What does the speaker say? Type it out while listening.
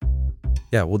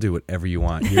Yeah, we'll do whatever you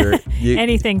want.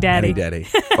 Anything, Daddy. Any daddy.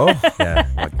 Oh, yeah.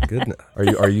 My goodness. Are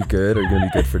you good? Are you going to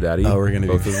be good for daddy? Oh, we're gonna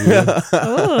both be. of you.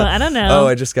 Oh, I don't know. Oh,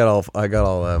 I got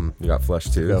all. You got flesh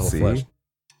too. got a little See? flesh.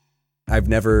 I've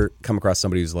never come across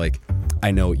somebody who's like,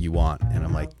 I know what you want, and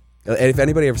I'm like, if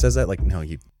anybody ever says that, like, no,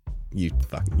 you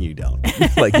don't.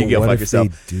 Like, you go What fuck if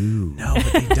yourself. They do. No,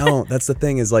 but they don't. That's the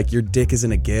thing is, like, your dick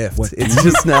isn't a gift. It's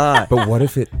just not. But what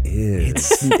if it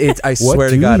is? It's. I What swear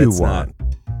to do God, you it's want? not.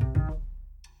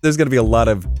 There's going to be a lot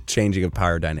of changing of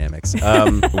power dynamics,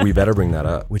 We better bring that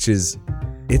up. which is,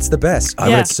 it's the best.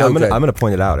 Yeah. It's so I'm good. gonna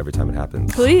point it out every time it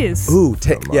happens. Please. Ooh,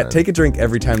 Don't mind. take a drink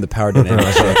every time the power dynamic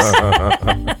shifts.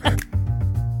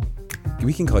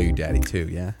 We can call you daddy too,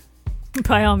 yeah?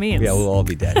 By all means. Yeah, we'll all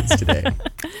be daddies today.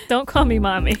 Don't call me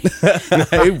mommy.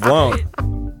 I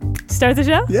won't. Start the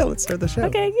show? Yeah, let's start the show.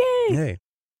 Okay, yay. Hey.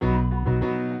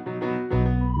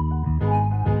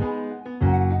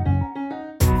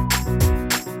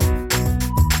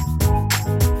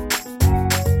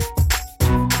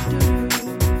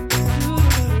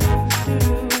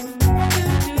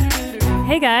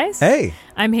 Hey, guys. Hey,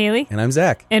 I'm Haley. and I'm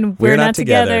Zach. And we're not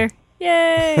together.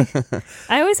 Yay.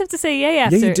 I always have to say yay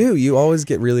after. Yeah, you do. You always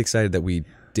get really excited that we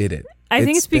did it. I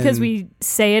think it's because been- we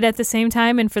say it at the same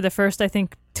time, and for the first, I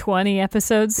think, 20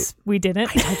 episodes, we didn't.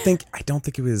 I don't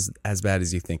think it was as bad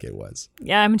as you think it was.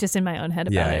 Yeah, I'm just in my own head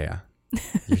about it. Yeah.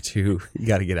 You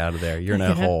got to get out of there. You're in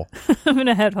a hole. I'm in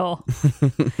a head hole.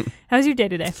 How's your day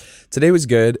today? Today was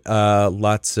good.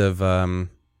 Lots of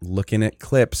looking at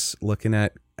clips, looking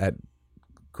at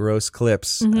gross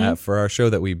clips for our show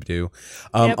that we do.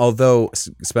 Yep. Although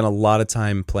spent a lot of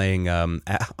time playing.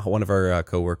 One of our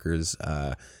coworkers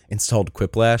installed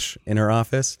Quiplash in her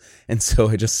office, and so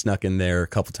I just snuck in there a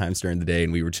couple times during the day,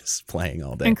 and we were just playing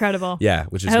all day. Incredible. Yeah,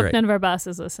 which is I hope great. none of our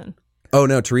bosses listen. Oh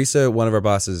no, Teresa, one of our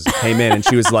bosses, came in and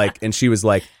she was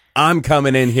like, "I'm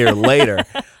coming in here later."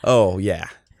 Oh yeah.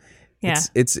 Yeah.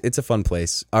 It's a fun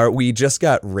place. We just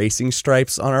got racing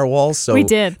stripes on our walls, so We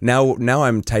did. Now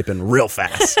I'm typing real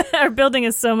fast. Our building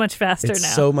is so much faster It's now.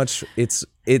 so much. It's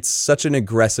such an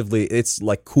it's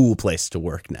like cool place to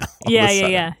work now. all Yeah, of a yeah,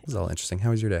 sudden. yeah. It was all interesting. How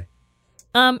was your day?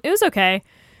 It was okay.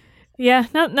 Yeah,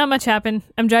 not much happened.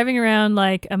 I'm driving around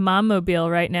like a mom mobile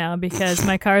right now because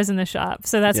my car's in the shop.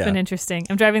 So that's Yeah. been interesting.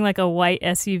 I'm driving like a white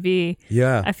SUV.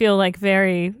 Yeah, I feel like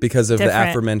very because of the different.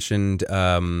 aforementioned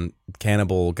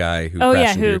cannibal guy who Oh crashed yeah,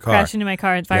 into who your car. crashed into my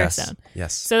car in Firestone.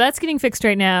 Yes. So that's getting fixed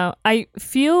right now. I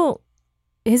feel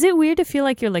is it weird to feel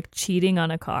like you're like cheating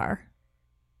on a car?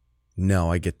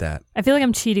 No, I get that. I feel like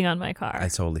I'm cheating on my car. I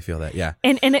totally feel that. Yeah.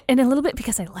 and a little bit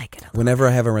because I like it. Whenever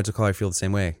I have a rental car, I feel the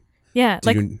same way. Yeah, Do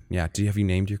like you have you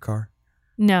named your car?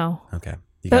 no. Okay.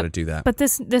 You But- got to do that. But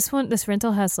this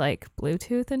rental has like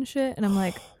Bluetooth and shit, and I'm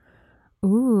like,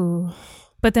 ooh.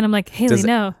 But then I'm like, Haley, Does it-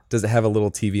 no, Does it have a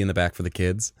little TV in the back for the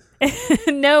kids?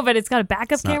 no. But it's got a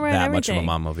backup It's not camera and that everything. much of a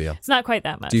mom mobile. It's not quite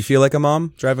that much. Do you feel like a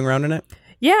mom driving around in it?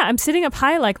 Yeah, I'm sitting up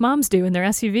high like moms do in their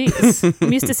SUVs.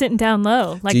 I'm used to sitting down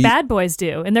low like Do you- bad boys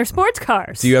do in their sports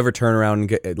cars. Do you ever turn around and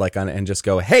get and just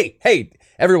go, hey,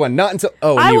 everyone, not until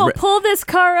and I you will pull this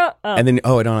car up. Oh. and then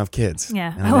I don't have kids.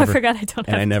 Yeah. And I forgot I don't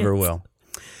have and I never kids. will.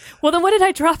 Well, then what did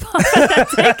I drop off at that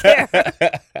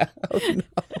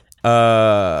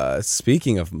daycare?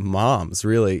 Speaking of moms,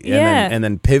 really, Yeah. and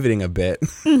then pivoting a bit.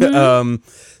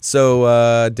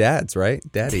 Dads, right?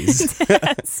 Daddies.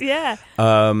 Yes, yeah.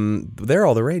 They're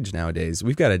all the rage nowadays.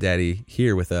 We've got a daddy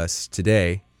here with us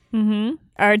today.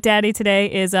 Our daddy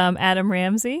today is Adam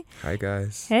Ramsey. Hi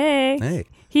guys. Hey. Hey.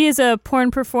 He is a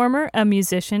porn performer, a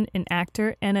musician, an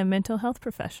actor, and a mental health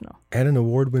professional. And an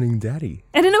award-winning daddy.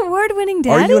 And an award-winning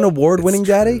daddy? Are you an award-winning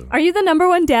daddy? Are you the number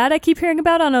one dad I keep hearing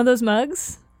about on all those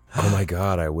mugs? Oh my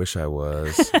God, I wish I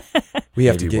was. We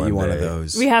have to Maybe get you one one of day.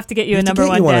 those. We have to get you We a have to number get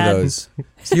one you one dad. of those.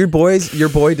 So your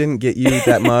boy didn't get you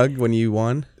that mug when you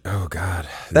won. Oh God.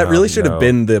 That No, really should no. have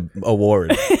been the award.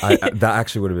 That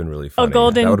actually would have been really funny. A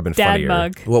golden that would have been dad funnier.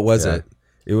 mug. What was Yeah. it?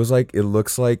 It was it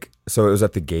looks like, so it was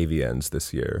at the Gavians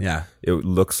this year. Yeah. It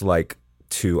looks like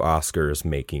two Oscars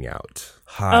making out.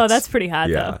 Hot. Oh, that's pretty hot,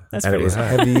 Yeah. though. That's and it pretty was hot.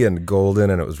 heavy and golden,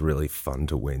 and it was really fun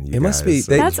to win. It must be.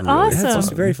 That's Yeah, awesome. it's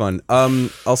also very fun.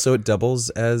 Also, it doubles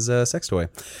as a sex toy.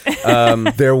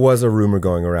 There was a rumor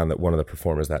going around that one of the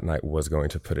performers that night was going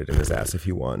to put it in his ass if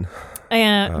he won.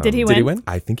 Did he win? Did he win?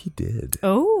 I think he did.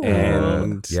 Oh.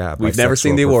 And Yeah, we've never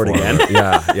seen bisexual the award performer.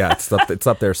 again. Yeah, it's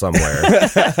up there somewhere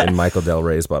in Michael Del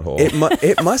Rey's butthole.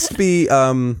 It must be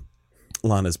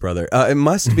Lana's brother. It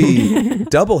must be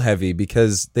double heavy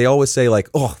because they always say like,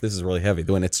 "Oh, this is really heavy."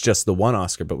 When it's just the one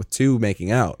Oscar, but with two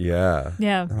making out. yeah,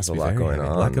 Yeah. Must a be lot very going heavy.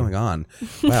 on. A lot going on.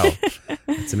 Wow,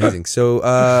 it's amazing. So,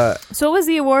 So what was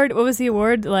the award? What was the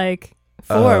award like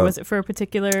for? Was it for a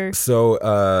particular? So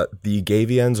the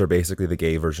Gavians are basically the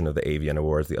gay version of the AVN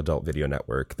Awards, the Adult Video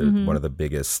Network. They're one of the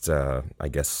biggest, I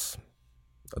guess,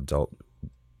 adult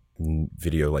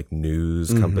video like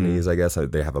news companies. I guess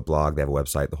they have a blog, they have a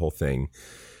website, the whole thing.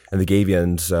 And the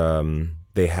Gavians,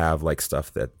 they have like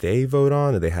stuff that they vote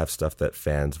on, and they have stuff that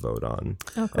fans vote on.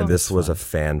 Oh, cool. And this was a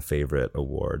fan favorite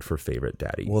award for favorite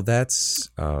daddy. Well, that's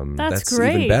That's even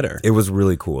great. better. It was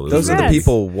really cool. Those are the Congrats.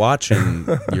 people watching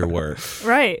your work.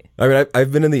 Right. I mean,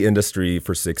 I've been in the industry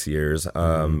for 6 years.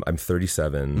 I'm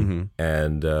 37,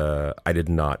 and I did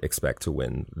not expect to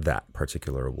win that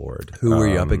particular award. Who were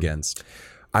you up against?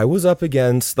 I was up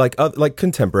against like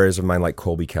contemporaries of mine, like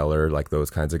Colby Keller, like those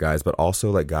kinds of guys, but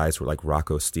also like guys who were like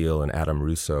Rocco Steele and Adam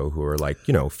Russo, who are like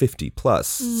 50 plus,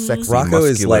 sexy, Rocco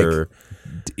muscular.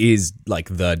 is like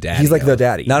the daddy. He's like of- the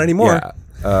daddy. Not anymore.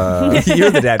 Yeah.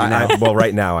 You're the daddy now. Well,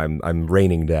 right now I'm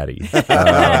reigning daddy.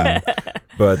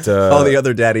 But All the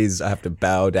other daddies have to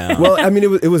bow down. well, I mean,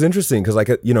 it was interesting because, like,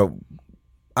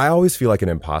 I always feel like an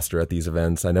imposter at these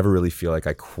events. I never really feel like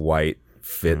I quite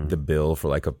fit the bill for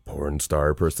like a porn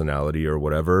star personality or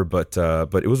whatever. But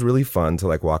it was really fun to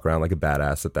like walk around like a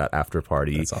badass at that after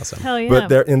party. That's awesome. Hell yeah.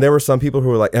 But there were some people who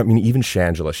were like, I mean, even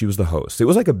Shangela, she was the host. It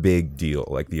was like a big deal,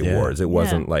 like the Yeah. awards. It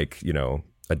wasn't like,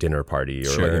 a dinner party or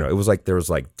Sure. it was like there was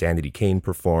like Danity Kane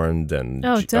performed and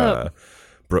Oh, dope.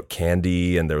 Brooke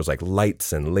Candy, and there was like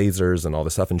lights and lasers and all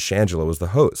this stuff, and Shangela was the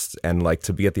host. And like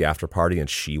to be at the after party, and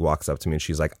she walks up to me and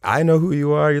she's like, "I know who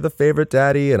you are. You're the favorite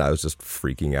daddy." And I was just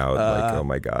freaking out, like, oh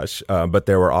my gosh. But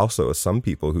there were also some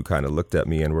people who kind of looked at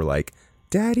me and were like,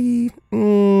 "Daddy,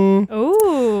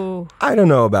 Ooh. I don't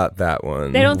know about that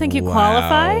one." They don't think you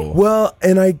qualify? Well,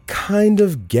 and I kind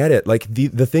of get it. Like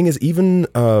the thing is, even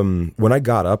when I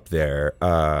got up there,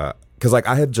 because like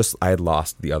I had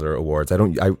lost the other awards.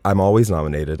 I'm always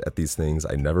nominated at these things.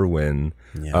 I never win.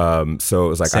 Yeah. So it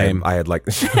was like Same. I had like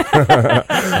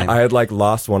I had like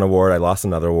lost one award. I lost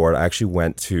another award. I actually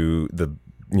went to the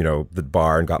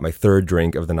bar and got my third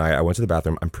drink of the night. I went to the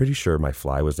bathroom. I'm pretty sure my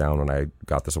fly was down when I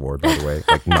got this award, by the way.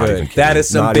 Like, not even Good. kidding. That is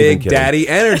some Not even big kidding. daddy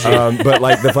energy. But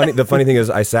like the funny thing is,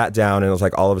 I sat down and it was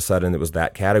like all of a sudden it was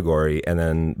that category, and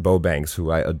then Bo Banks, who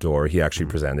I adore, he actually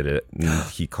presented it. And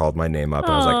he called my name up,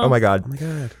 and I was like, "Oh my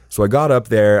god!" So I got up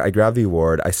there, I grabbed the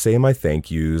award, I say my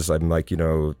thank yous. I'm like,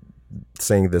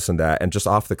 saying this and that, and just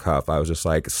off the cuff, I was just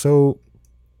like, "So."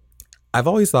 I've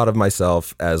always thought of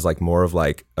myself as like more of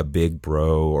like a big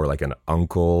bro or like an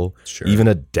uncle, Sure. even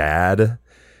a dad.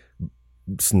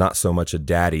 It's not so much a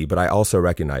daddy, but I also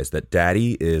recognize that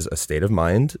daddy is a state of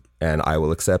mind, and I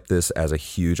will accept this as a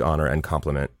huge honor and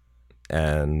compliment.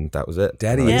 And that was it.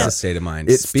 Daddy And I is got- a state of mind.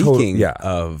 It's Speaking yeah.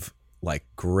 of like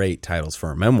great titles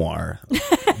for a memoir,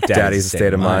 Daddy's a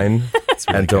state of mind, It's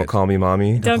really and don't good. call me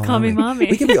mommy. Don't call me mommy.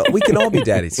 We can all be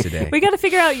daddies today. We got to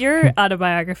figure out your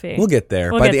autobiography. We'll get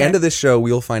there. We'll By get the there. end of this show,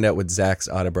 we'll find out what Zach's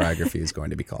autobiography is going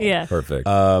to be called. Yeah. Perfect.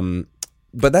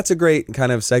 But that's a great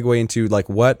kind of segue into like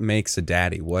what makes a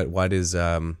daddy. What is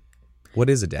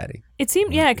a daddy? It seemed,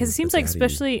 because it seems like, daddy.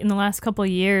 especially in the last couple of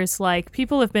years, like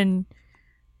people have been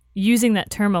using that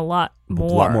term a lot more.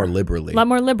 A lot more liberally. A lot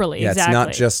more liberally, Yeah, exactly. it's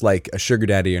not just like a sugar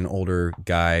daddy, an older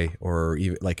guy, or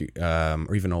even like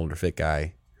or even an older fit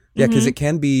guy. Yeah, because it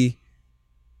can be.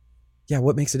 Yeah,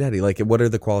 what makes a daddy? Like, what are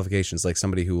the qualifications? Like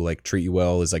somebody who like treat you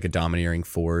well, is like a domineering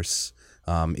force,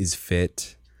 is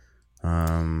fit.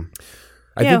 I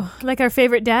think like our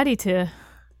favorite daddy to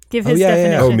give Oh, his yeah, yeah, yeah.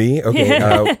 definition. Oh, me? Okay.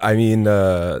 Yeah. I mean,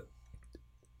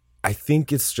 I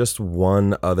think it's just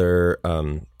one other,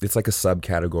 it's like a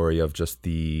subcategory of just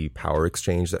the power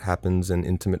exchange that happens in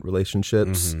intimate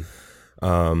relationships.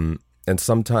 And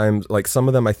sometimes, like some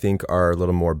of them I think are a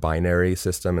little more binary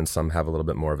system, and some have a little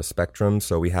bit more of a spectrum.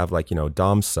 So we have like,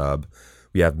 dom sub,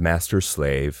 we have master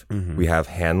slave, we have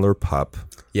handler pup,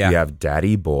 Yeah. we have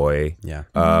daddy boy. Yeah.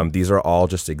 These are all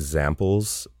just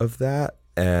examples of that.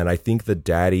 And I think the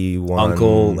daddy one,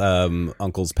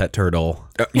 Uncle's pet turtle.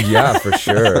 yeah, for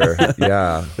sure,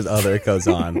 yeah. There's other it goes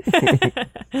on.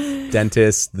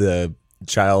 Dentist, the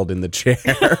child in the chair.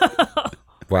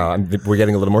 Wow, we're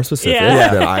getting a little more specific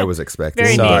Yeah. than I was expecting.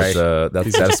 Very niche. But, These are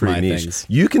that's just pretty my niche. things.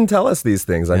 You can tell us these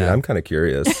things. I mean, Yeah. I'm kind of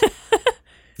curious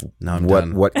No, I'm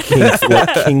done. what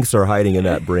kinks are hiding in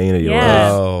that brain of yours.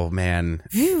 Yeah. Oh man.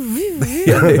 Yeah,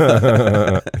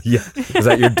 is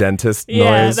that your dentist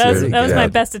Yeah, noise? that was Yeah. my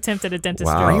best attempt at a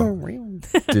dentistry. Wow.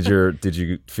 Did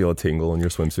you feel a tingle in your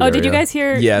swimsuit? Oh, did you area? guys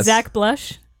hear Yes. Zach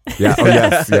blush? Yeah. Oh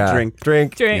yes. Yeah. Drink.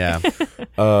 Drink. Yeah.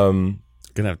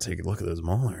 Gonna have to take a look at those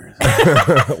molars.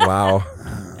 Wow.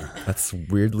 That's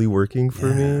weirdly working for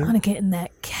I me. want to get in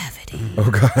that cavity. Oh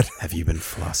God. Have you been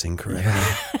flossing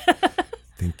correctly?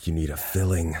 think you need a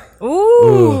filling.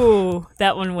 Ooh,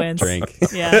 that one wins. Drink.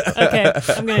 Yeah. Okay.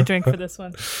 I'm gonna drink for this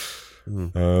one.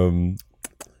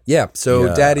 Yeah. So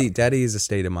Yeah. daddy is a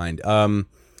state of mind.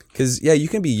 Because you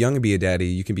can be young and be a daddy.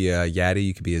 You can be a yaddy.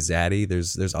 You can be a zaddy.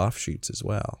 There's offshoots as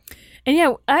well. And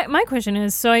yeah, my question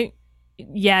is,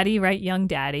 Yaddy, right? Young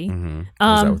daddy. Is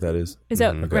that what that is? Is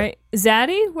that right?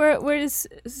 Zaddy? Where is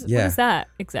what is that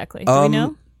exactly? Do we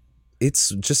know? It's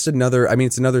just another. I mean,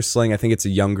 it's another slang. I think it's a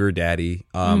younger daddy.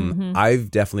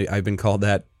 I've been called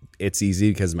that. It's easy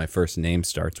because my first name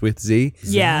starts with Z.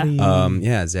 Yeah.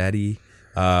 Zaddy.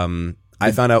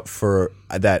 I found out through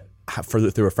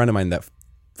a friend of mine that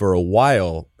for a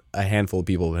while a handful of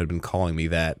people had been calling me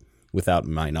that without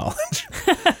my knowledge.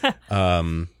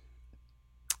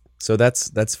 So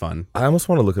that's fun. I almost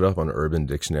want to look it up on Urban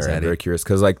Dictionary. Zaddy. I'm very curious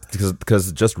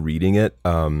because just reading it,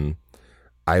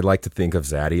 I like to think of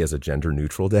Zaddy as a gender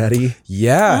neutral daddy.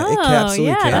 Yeah, it absolutely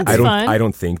yeah, can. that's be. fun. I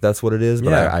don't think that's what it is,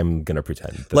 but Yeah. I'm gonna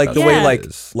pretend that Like that's the what way it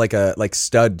is. like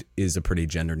stud is a pretty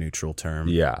gender neutral term.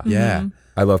 Yeah. Yeah.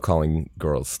 I love calling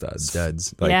girls studs.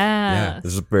 Studs. Like, yeah.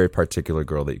 there's a very particular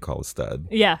girl that you call a stud.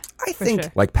 Yeah. I for think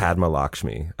sure. Like Padma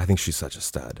Lakshmi. I think she's such a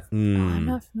stud. I'm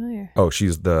not familiar. Oh,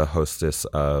 she's the hostess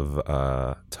of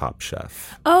Top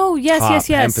Chef. Oh yes, Top, yes,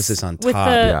 yes. emphasis on with top.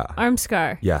 the Yeah. arm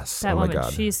scar. Yes. That oh my woman.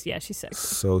 god. She's sexy.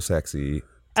 So sexy.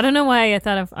 I don't know why I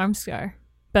thought of arm scar,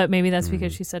 but maybe that's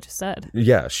because she's such a stud.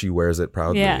 Yeah, she wears it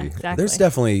proudly. Yeah,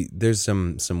 exactly. There's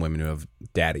some women who have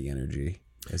daddy energy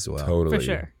as well. Totally. for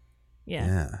sure. Yeah.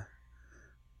 Yeah.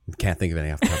 Can't think of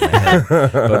any off the top of my head.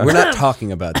 But we're not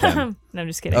talking about them. No, I'm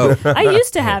just kidding. Oh. I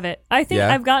used to have it. I think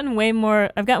Yeah? I've gotten way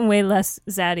less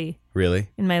zaddy Really?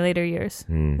 in my later years.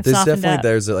 I've There's softened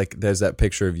definitely up. there's that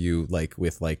picture of you like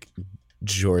with like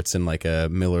jorts and like a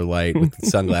Miller Lite with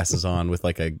sunglasses on with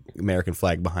like a American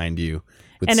flag behind you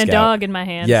with and a Scout. dog in my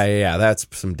hand. Yeah. That's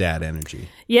some dad energy.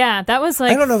 Yeah, that was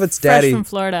like I don't know if it's fresh daddy- from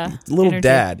Florida. Little energy.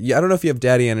 dad. Yeah, I don't know if you have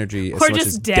daddy energy as Or much just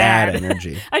as dad.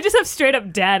 energy. I just have straight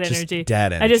up dad Just energy.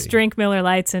 dad I just energy. drink Miller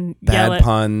Lights and Bad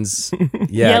puns.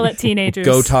 Yeah. yell at teenagers.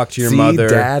 Go talk to your See, mother.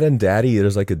 dad and daddy,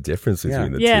 there's like a difference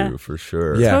between the Yeah. two for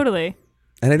sure. Yeah. Totally.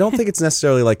 And I don't think it's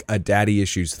necessarily like a daddy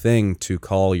issues thing to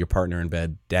call your partner in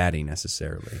bed daddy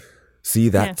necessarily. See,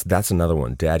 that's another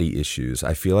one. Daddy issues.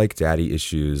 I feel like daddy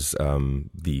issues,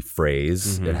 the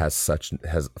phrase, it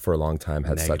has for a long time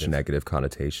had such negative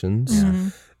connotations.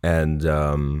 And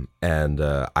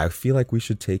I feel like we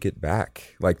should take it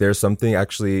back. Like there's something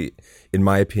actually, in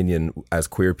my opinion, as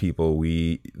queer people,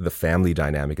 the family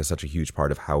dynamic is such a huge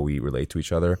part of how we relate to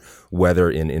each other, whether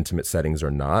in intimate settings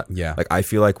or not. Yeah. Like I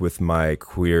feel like with my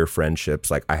queer friendships,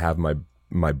 like I have my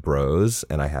bros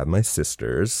and I have my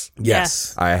sisters.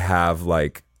 Yes. I have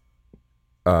like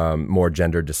more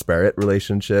gender disparate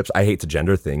relationships. I hate to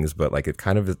gender things, but like it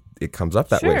comes up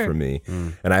that way Sure. for me.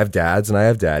 And I have dads and I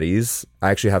have daddies. I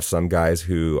actually have some guys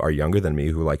who are younger than me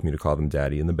who like me to call them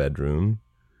daddy in the bedroom.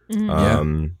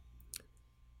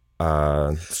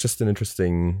 It's just an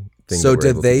interesting thing. So that we're did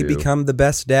able to they do. become the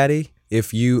best daddy?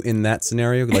 If you in that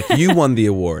scenario, like you won the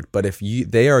award, but if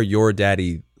they are your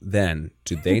daddy, then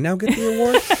do they now get the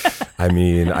award? I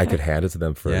mean, I could hand it to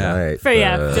them for Yeah. a night. For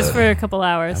just for a couple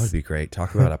hours. That would be great.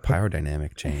 Talk about a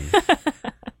pyrodynamic chain.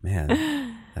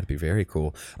 Man, that'd be very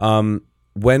cool.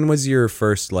 When was your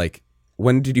first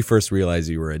when did you first realize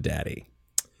you were a daddy?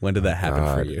 When did that happen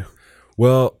for you?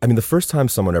 Well, I mean, the first time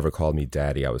someone ever called me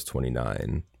daddy, I was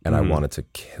 29, and I wanted to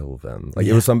kill them. Like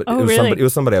it was somebody. Oh, it was really? somebody. It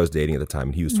was somebody I was dating at the time,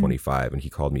 and he was 25, and he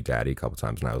called me daddy a couple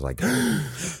times, and I was like,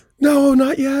 "No,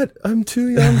 not yet. I'm too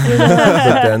young for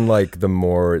that." But then, like, the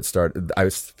more it started, I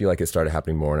feel like it started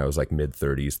happening more, and I was like mid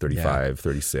 30s, 35,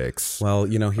 36. Well,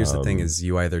 here's the thing: is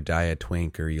you either die a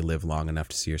twink or you live long enough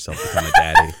to see yourself become a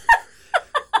daddy.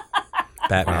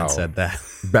 Batman Wow. said that.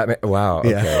 Batman. Wow. Okay.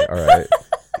 Yeah. All right.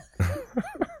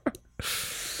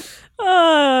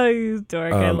 Oh, you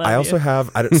dork! I love I also you.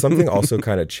 have something also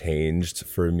kind of changed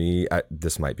for me.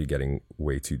 This might be getting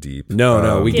way too deep.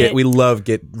 No, we Get love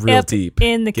get real up deep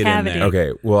in the Get cavity. there.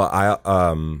 Okay. Well,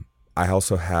 I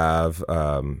also have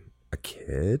a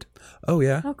kid Oh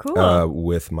yeah. Oh, cool.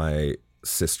 with my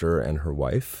sister and her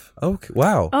wife. Okay.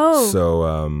 Wow. oh,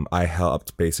 So I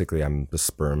helped. Basically, I'm the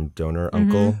sperm donor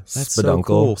uncle. That's so Speduncle.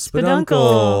 cool.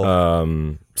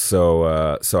 Speduncle.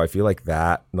 So I feel like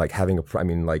that, like having I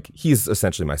mean, like he's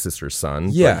essentially my sister's son.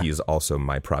 Yeah. But he's also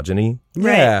my progeny.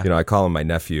 Yeah. You know, I call him my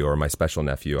nephew or my special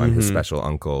nephew. I'm his special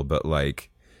uncle. But like,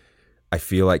 I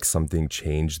feel like something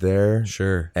changed there.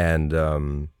 Sure.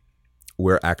 And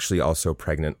we're actually also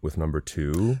pregnant with number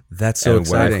 2. That's so and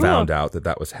when I exciting. found out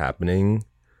that was happening,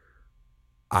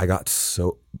 I got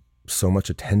so much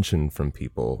attention from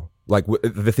people. like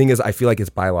the thing is, I feel like it's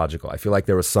biological. I feel like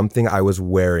there was something I was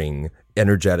wearing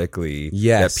energetically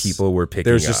Yes. that people were picking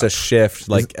There's just up. a shift,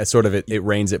 like a sort of it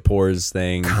rains, it pours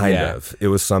thing. Kind Yeah. of. It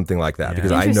was something like that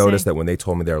because I Interesting. noticed that when they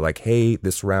told me, they're like, hey,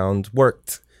 this round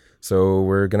worked. So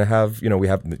we're going to have, we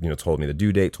have, told me the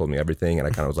due date, told me everything. And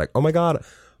I kind of was like, oh my God,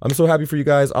 I'm so happy for you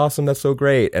guys. Awesome. That's so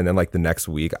great. And then like the next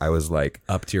week I was like,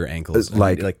 Up to your ankles, and,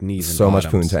 like knees and so much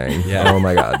bottoms. poontang. Yeah. Oh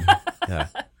my God. Yeah.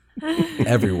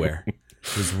 Everywhere.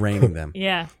 It was raining them.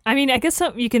 Yeah. I mean, I guess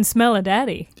you can smell a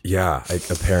daddy. Yeah.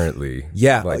 Apparently.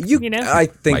 Yeah. Like, You know? I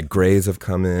think my grays have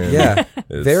come in. yeah.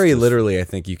 It's Very just- literally, I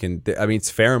think you can. I mean,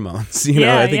 it's pheromones. You know,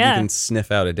 Yeah, I think yeah. you can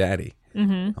sniff out a daddy a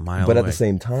mile But away. at the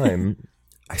same time,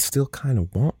 I still kind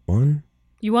of want one.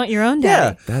 You want your own yeah.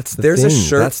 daddy. That's the There's thing. a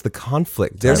shirt. That's the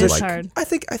conflict. There's I'm a It's like, hard. I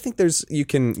think there's you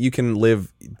can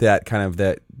live that kind of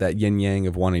that yin yang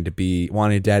of wanting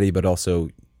a daddy, but also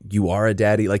you are a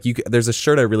daddy. Like there's a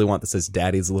shirt I really want that says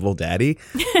 "Daddy's little daddy,"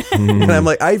 and I'm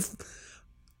like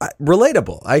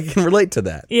relatable. I can relate to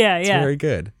that. Yeah, It's yeah. very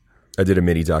good. I did a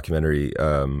mini documentary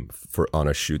on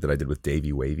a shoot that I did with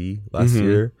Davey Wavy last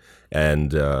year,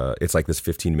 and it's like this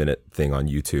 15-minute thing on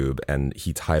YouTube, and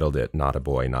he titled it "Not a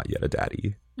Boy, Not Yet a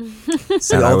Daddy."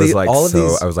 See, And I was like, all of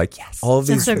these, I was like, yes. all of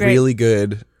these so great. really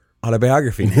good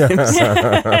autobiography names.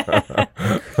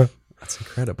 That's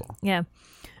incredible. Yeah.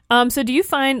 So do you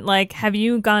find, like, have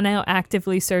you gone out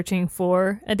actively searching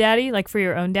for a daddy, like for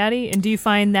your own daddy? And do you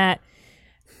find that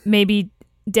maybe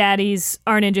daddies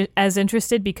aren't as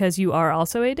interested because you are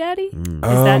also a daddy? Is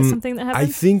that something that I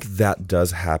happens? think that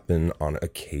does happen on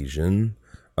occasion.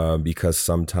 Because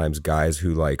sometimes guys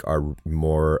who like are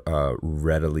more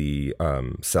readily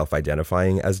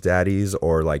self-identifying as daddies,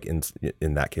 or like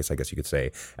in that case, I guess you could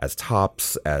say as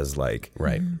tops, as like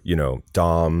Right.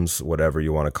 doms, whatever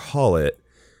you want to call it,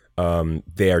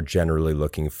 they are generally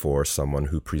looking for someone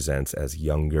who presents as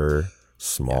younger,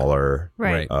 smaller,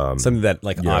 Right. Something that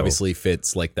like you know, obviously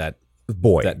fits like that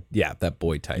boy. that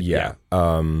boy type. Yeah.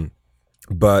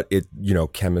 But it,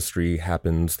 chemistry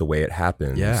happens the way it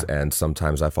happens. Yeah. And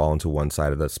sometimes I fall into one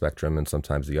side of the spectrum and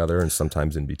sometimes the other and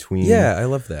sometimes in between. Yeah, I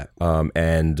love that.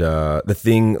 And the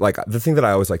thing that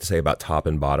I always like to say about top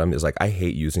and bottom is like, I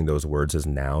hate using those words as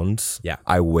nouns. Yeah.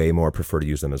 I way more prefer to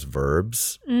use them as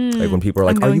verbs. Like when people are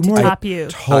like, I'm are going you to more top you.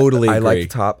 Totally I like agree. to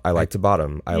top. I like to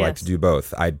bottom. I like Yes. to do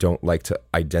both. I don't like to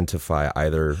identify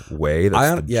either way.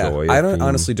 That's the joy. I of don't being-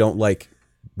 honestly don't like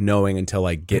knowing until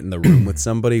I get in the room with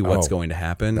somebody what's going to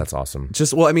happen. That's awesome.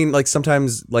 Just I mean, like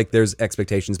sometimes like there's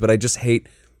expectations, but I just hate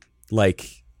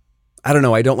like I don't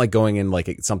know. I don't like going in like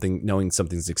knowing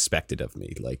something's expected of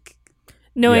me. Like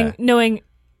Knowing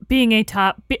being a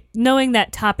top, knowing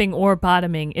that topping or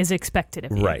bottoming is expected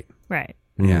of you. Right. Right.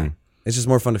 Yeah, it's just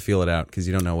more fun to feel it out because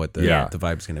you don't know what the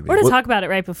vibe's going to be. Or to talk about it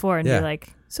right before and Yeah. be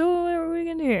like, so what are we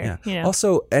going to do here? Yeah.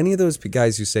 Also, any of those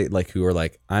guys who say who are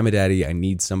like, I'm a daddy, I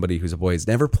need somebody who's a boy, has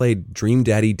never played Dream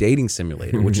Daddy Dating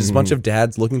Simulator, which is a bunch of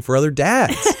dads looking for other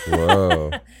dads.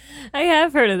 Whoa. I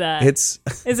have heard of that. Is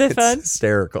Is it fun?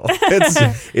 Hysterical.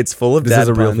 It's full of This dad is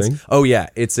a real puns. thing? Oh yeah,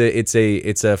 it's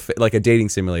like a dating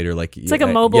simulator. Like It's like a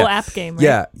mobile app game, right?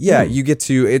 Yeah, yeah. You get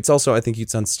to. It's also I think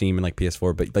it's on Steam and like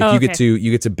PS4, but like Oh, you okay.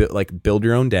 get to build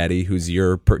your own daddy who's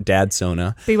your dad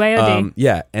Sona. BYOD.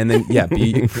 Yeah, and then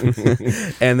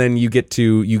and then you get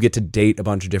to date a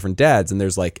bunch of different dads, and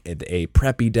there's like a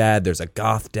preppy dad, there's a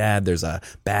goth dad, there's a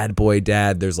bad boy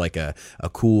dad, there's like a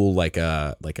cool like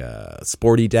a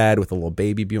sporty dad with a little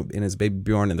baby in his baby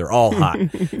Bjorn, and they're all hot.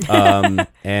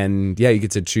 And yeah, you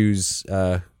get to choose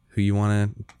who you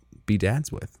want to be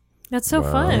dads with. That's so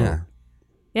fun. Yeah.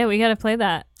 Yeah, we got to play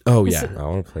that. Oh yeah, I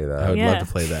want to play I that. would Yeah. love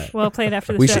to play that. We'll play it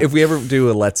after the We show. should, if we ever do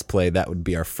a let's play, that would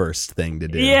be our first thing to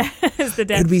do. Yeah, it's the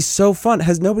dad. It'd be so fun.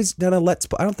 Has nobody's done a let's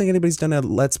play? I don't think anybody's done a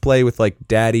let's play with like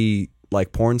daddy,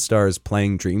 like porn stars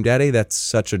playing Dream Daddy. That's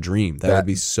such a dream. That would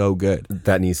be so good.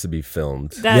 That needs to be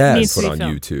filmed. That Yes. needs to Put be on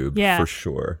filmed. YouTube Yeah. for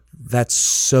sure. That's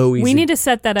so easy. We need to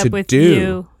set that up to with do.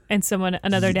 you and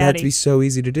another That'd daddy. be so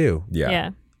easy to do.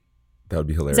 Yeah. That would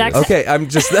be hilarious. Zach- Okay, I'm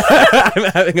just I'm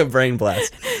having a brain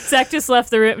blast. Zach just left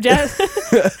the room.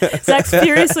 Zach's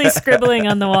furiously scribbling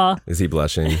on the wall. Is he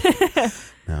blushing?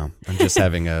 No, I'm just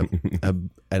having an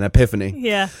epiphany.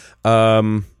 Yeah.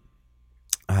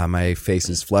 My face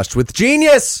is flushed with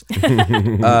genius.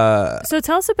 So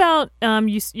tell us about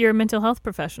you're a mental health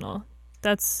professional.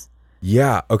 That's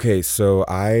Yeah. Okay. So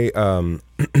I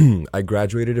I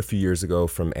graduated a few years ago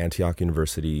from Antioch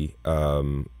University,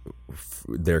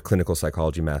 their clinical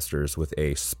psychology masters with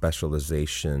a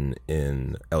specialization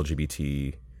in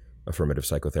LGBT affirmative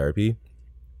psychotherapy.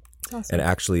 awesome. And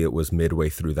actually, it was midway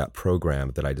through that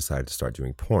program that I decided to start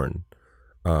doing porn.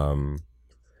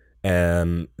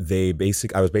 And I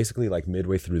was basically like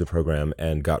midway through the program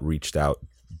and got reached out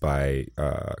by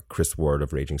Chris Ward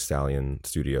of Raging Stallion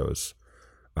Studios.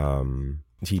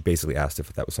 He basically asked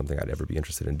if that was something I'd ever be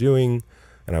interested in doing.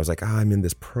 And I was like, I'm in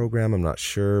this program, I'm not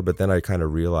sure. But then I kind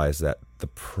of realized that the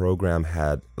program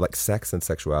had, like, sex and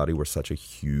sexuality were such a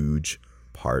huge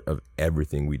part of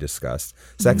everything we discussed.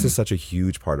 Sex is such a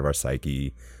huge part of our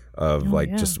psyche, of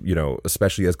just,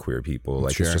 especially as queer people,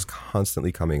 like it's just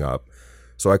constantly coming up.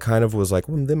 So I kind of was like,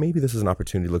 well, then maybe this is an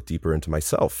opportunity to look deeper into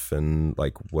myself and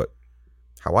like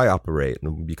how I operate.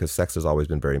 And because sex has always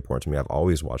been very important to me. I've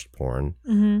always watched porn.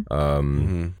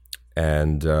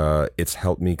 And it's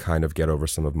helped me kind of get over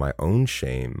some of my own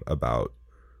shame about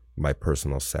my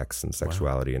personal sex and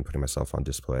sexuality and putting myself on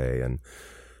display. And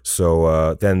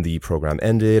so then the program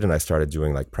ended and I started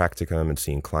doing like practicum and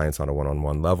seeing clients on a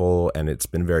one-on-one level. And it's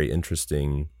been very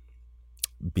interesting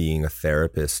being a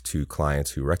therapist to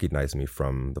clients who recognize me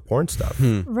from the porn stuff.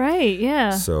 Right, yeah.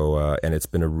 So, and it's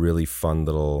been a really fun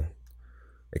little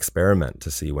experiment to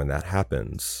see when that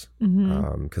happens.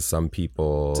 Because some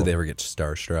people... Do they ever get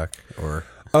starstruck or...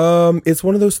 It's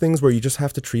one of those things where you just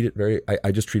have to treat it very...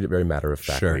 I just treat it very matter of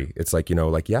factly. Sure. It's like,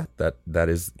 that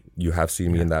is... You have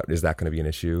seen me in that. Is that going to be an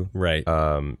issue? Right.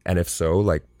 And if so,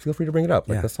 like, feel free to bring it up.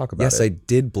 Like, let's talk about it. Yes, I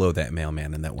did blow that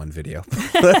mailman in that one video.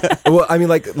 Well, I mean,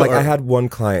 like I had one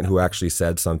client who actually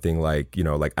said something like,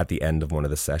 like at the end of one of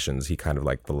the sessions, he kind of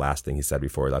like the last thing he said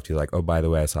before he left, he's like, oh, by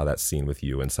the way, I saw that scene with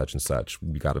you and such.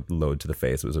 We got a load to the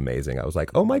face. It was amazing. I was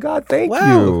like, oh my God, thank you.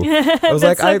 I was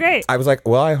like, so great. I was like,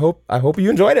 well, I hope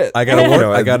you enjoyed it. I got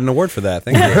I got an award for that.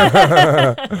 Thank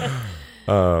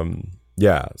you.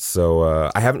 Yeah,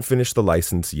 so I haven't finished the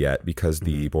license yet because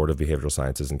the Board of Behavioral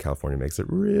Sciences in California makes it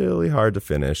really hard to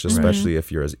finish, especially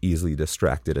if you're as easily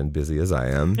distracted and busy as I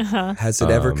am. Has it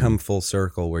ever come full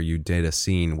circle where you did a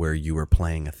scene where you were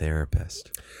playing a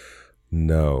therapist?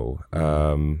 No.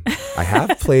 I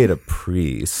have played a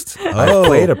priest. I've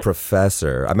played a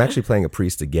professor. I'm actually playing a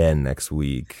priest again next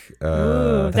week.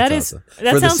 That for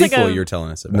the sounds sequel like you're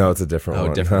telling us about. No, it's a different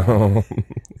one. Different.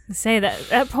 Say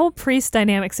that whole priest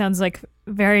dynamic sounds like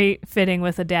very fitting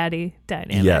with a daddy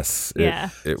dynamic. Yes,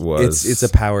 it was. It's a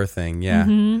power thing.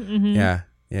 Yeah,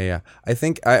 yeah. I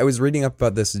think I was reading up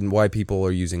about this and why people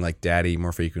are using like daddy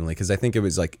more frequently, because I think it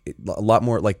was like a lot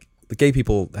more like. The gay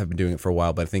people have been doing it for a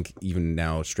while, but I think even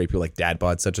now straight people like dad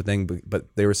bod's such a thing. But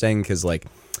they were saying because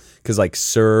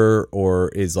sir or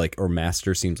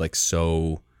master seems like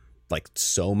so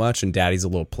much, and daddy's a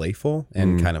little playful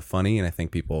and kind of funny. And I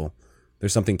think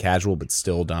there's something casual but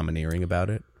still domineering about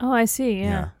it. Oh, I see.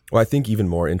 Yeah. Well, I think even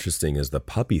more interesting is the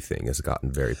puppy thing has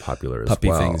gotten very popular as well.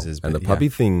 Puppy things is and the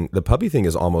puppy thing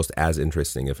is almost as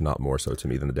interesting, if not more so, to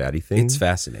me than the daddy thing. It's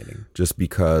fascinating, just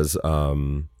because.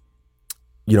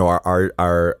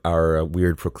 Our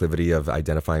weird proclivity of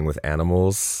identifying with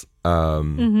animals.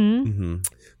 The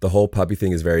whole puppy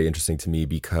thing is very interesting to me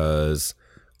because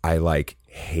I like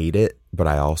hate it, but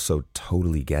I also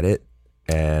totally get it.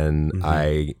 And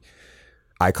I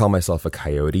call myself a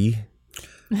coyote.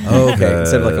 Oh, okay.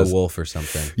 Instead of like a wolf or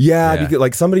something. Yeah, because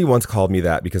like somebody once called me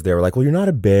that because they were like, well, you're not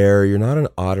a bear, you're not an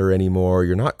otter anymore,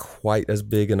 you're not quite as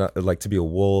big and like to be a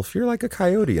wolf, you're like a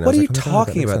coyote. And what I was are you like,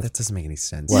 talking about? That doesn't make any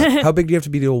sense. How big do you have to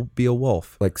be a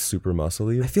wolf? Like super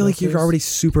muscly? I feel like you're already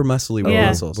super muscly with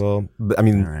muscles. Well, I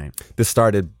mean, this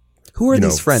started... Who are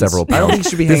these friends? Several pounds. I don't think you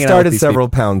should be hanging out with This started these several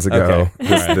people. pounds ago,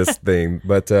 Okay. this thing.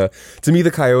 But to me,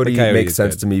 the coyote makes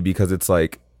sense good. to me because it's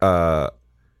like...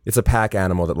 it's a pack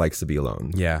animal that likes to be alone.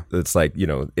 Yeah. It's like,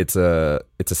 it's a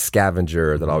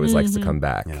scavenger that always likes to come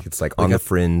back. Yeah. It's like on the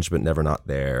fringe, but never not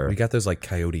there. We got those like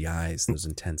coyote eyes, those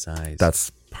intense eyes.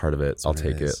 That's part of it. I'll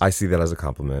take it. I see that as a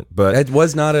compliment. But it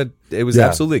was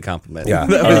absolutely a compliment.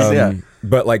 Yeah.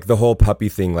 But like the whole puppy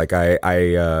thing, like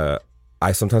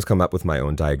I sometimes come up with my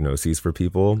own diagnoses for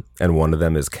people, and one of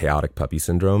them is chaotic puppy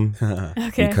syndrome.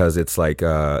 Okay. Because it's like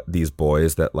these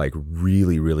boys that like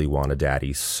really, really want a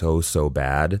daddy so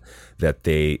bad that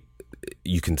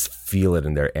you can feel it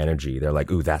in their energy. They're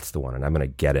like, ooh, that's the one, and I'm going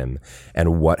to get him.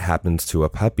 And what happens to a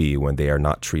puppy when they are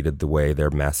not treated the way their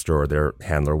master or their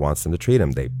handler wants them to treat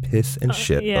them? They piss and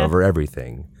shit over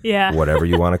everything. Yeah. Whatever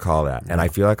you want to call that. And I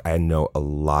feel like I know a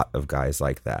lot of guys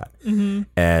like that.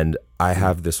 And I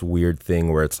have this weird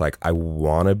thing where it's like, I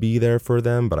want to be there for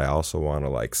them, but I also want to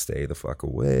like stay the fuck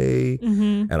away.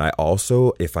 And I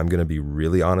also, if I'm going to be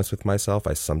really honest with myself,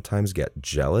 I sometimes get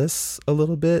jealous a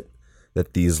little bit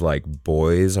that these like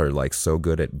boys are like so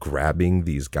good at grabbing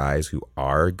these guys who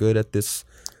are good at this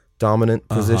dominant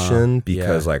position,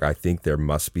 because like I think there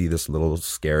must be this little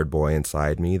scared boy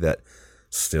inside me that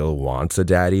still wants a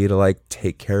daddy to like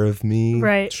take care of me.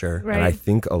 Right. Sure. Right. And I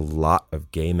think a lot of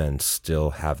gay men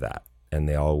still have that, and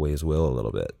they always will a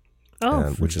little bit.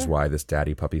 Oh, Which is why this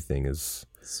daddy puppy thing is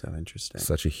So interesting.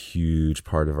 such a huge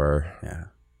part of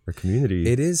our community.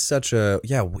 It is such a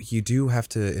you do have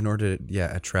to, in order to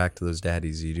attract those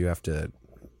daddies, you do have to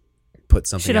put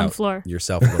something Shit on out the floor.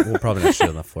 yourself. We'll probably not shit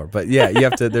on the floor, but yeah, you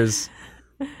have to. There's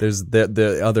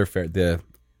the other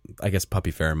I guess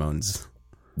puppy pheromones.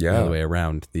 The other way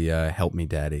around. The help me,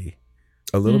 daddy.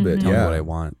 A little bit. Tell me Yeah. what I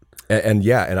want. And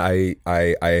I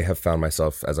have found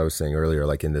myself, as I was saying earlier,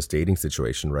 like in this dating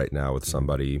situation right now with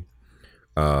somebody.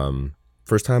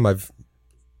 First time I've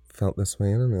felt this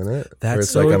way in a minute. That's Where it's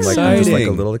so like I'm just like a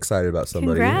exciting. little excited about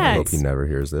somebody. I hope he Congrats. never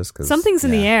hears this because Something's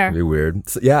in the air. it'd be weird.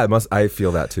 So, yeah, it must. I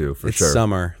feel that too for It's sure.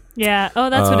 summer, Yeah. Oh,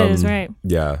 that's what it is, right?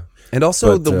 Yeah. and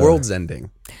also But, the world's ending.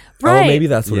 Right. Oh, maybe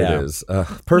that's what Yeah. it is.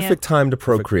 Perfect time to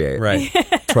procreate. Right.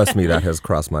 Trust me, that has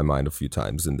crossed my mind a few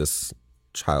times in this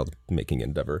child making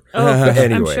endeavor. Oh, But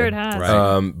I'm anyway, sure it has.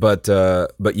 Right.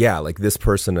 but yeah, like this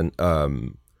person,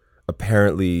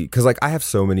 apparently, because like I have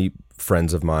so many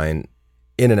friends of mine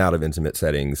in and out of intimate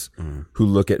settings who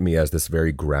look at me as this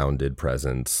very grounded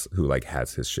presence who like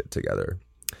has his shit together.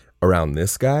 Around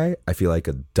this guy, I feel like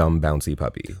a dumb bouncy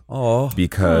puppy Oh,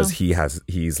 because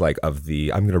he's like of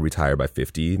the I'm gonna retire by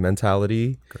 50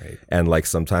 mentality. Great. And like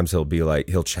sometimes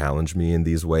he'll challenge me in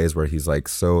these ways where he's like,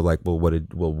 so like, what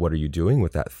are you doing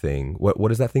with that thing?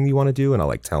 What is that thing you want to do? And I'll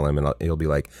like tell him, and he'll be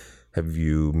like, have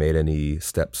you made any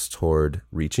steps toward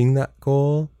reaching that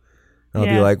goal? And I'll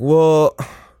be Yeah. like, well,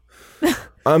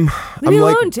 I'm me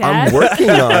like alone, Dad. I'm working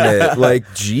on it.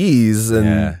 Like, geez, and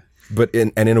Yeah. but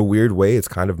in a weird way, it's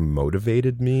kind of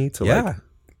motivated me to Yeah. like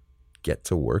get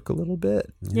to work a little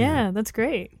bit. Yeah, that's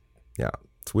great. Yeah,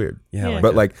 it's weird. yeah.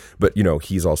 Yeah. But you know,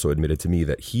 he's also admitted to me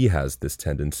that he has this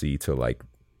tendency to like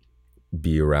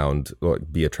be around or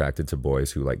be attracted to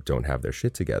boys who like don't have their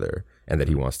shit together, and that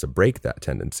he wants to break that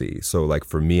tendency. So like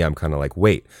for me, I'm kind of like,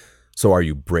 wait, so are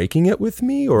you breaking it with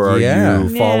me, or are Yeah.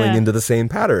 you falling Yeah. into the same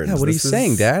patterns? Yeah, what are you This is-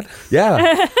 saying, Dad?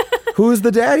 Yeah. Who's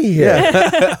the daddy here?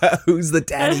 Who's the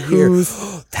daddy here?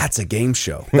 That's a game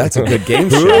show. That's a good game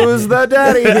show. Who's the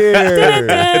daddy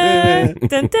here?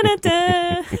 Dun, dun, dun,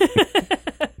 dun.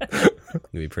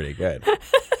 It'd be pretty good.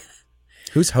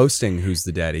 Who's hosting Who's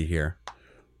the Daddy here?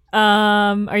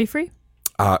 Are you free?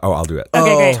 I'll do it.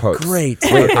 Okay, great. Host. Great.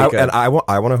 Wait, Okay, good. I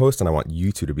want to host, and I want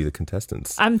you two to be the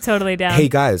contestants. I'm totally down. Hey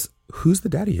guys, who's the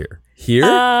daddy here? Here?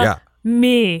 Yeah.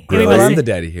 Me. Really? Well, I'm Anybody- the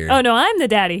daddy here. Oh no, I'm the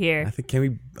daddy I here. think can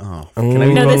we? Oh, can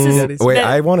I? No, this is- daddies? Wait, that-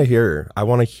 I want to hear. I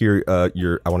want to hear I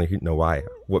want to know why.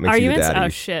 What makes you the Arguments? daddy? Oh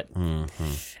shit.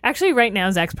 Actually, right now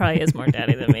Zach's probably is more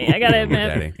daddy than me. I gotta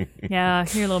admit. Daddy. Yeah,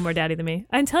 you're a little more daddy than me.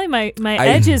 I'm telling you, my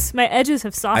edges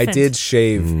have I softened. did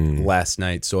shave last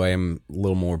night, so I am a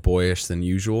little more boyish than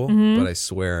usual. But I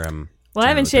swear I'm. Well, I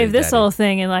haven't generally shaved pretty this daddy. whole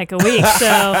thing in like a week,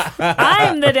 so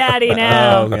I'm the daddy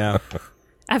now. Oh yeah,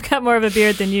 I've got more of a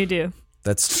beard than you do.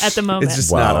 that's At the moment. It's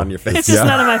just Wow. not on your face. It's just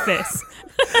not on my face.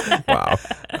 Wow.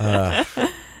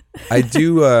 I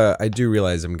do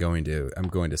realize I'm going to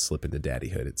slip into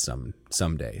daddyhood at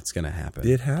someday. It's gonna happen.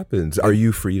 It happens. Are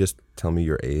you free to tell me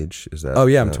your age? Is that? Oh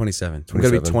yeah, I'm 27. I'm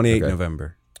gonna be 27? 28 Okay.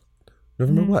 November.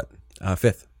 November what?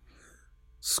 5th.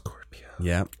 Scorpio.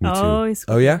 Yeah. Me too. Oh, he's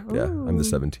Oh yeah. Yeah, I'm the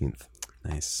 17th.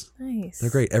 Nice. nice. They're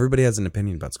great. Everybody has an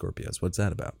opinion about Scorpios. What's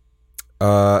that about?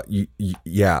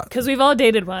 Yeah, Because we've all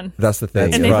dated one. that's the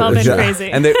thing. And they've all been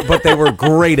crazy. But they were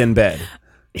great in bed.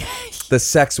 The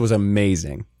sex was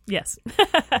amazing. Yes.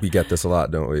 We get this a lot,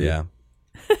 don't we? Yeah.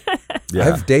 Yeah.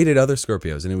 I've dated other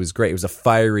Scorpios and it was great. It was a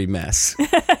fiery mess.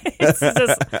 It's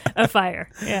just a fire.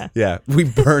 Yeah. Yeah. We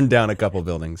burned down a couple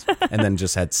buildings and then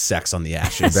just had sex on the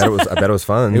ashes. I bet it was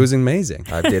fun. It was amazing.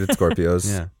 I've dated Scorpios.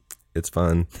 Yeah. It's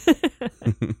fun.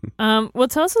 Well,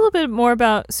 tell us a little bit more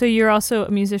about. So you're also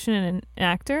a musician and an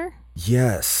actor.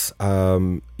 Yes.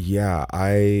 Yeah.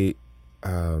 I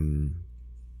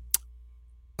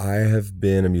have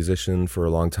been a musician for a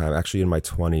long time. Actually, in my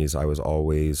 20s, I was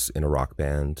always in a rock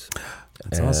band.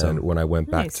 That's and awesome. when I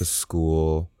went back Nice. to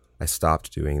school, I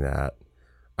stopped doing that.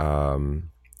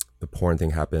 The porn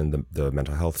thing happened. The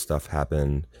mental health stuff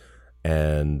happened.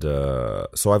 And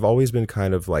so I've always been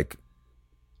kind of like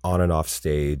on and off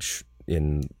stage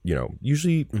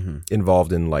usually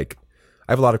involved in like,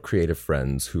 I have a lot of creative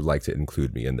friends who like to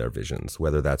include me in their visions,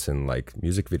 whether that's in like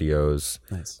music videos,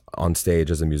 Nice. on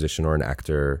stage as a musician or an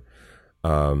actor.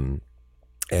 And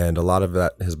a lot of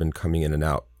that has been coming in and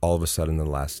out. All of a sudden in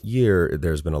the last year,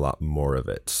 there's been a lot more of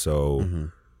it. So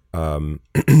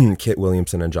Kit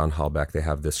Williamson and John Halbach, they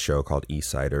have this show called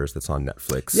Eastsiders that's on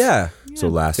Netflix. Yeah. So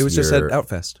last It was year, just at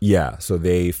Outfest. yeah. So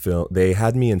they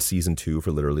had me in season 2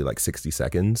 for literally like 60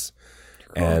 seconds.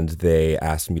 And they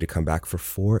asked me to come back for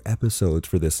 4 episodes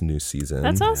for this new season.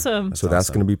 That's awesome. So that's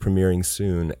going to be premiering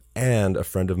soon. And a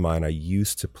friend of mine I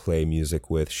used to play music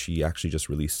with, she actually just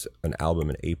released an album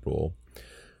in April.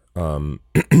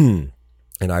 And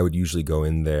I would usually go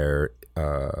in there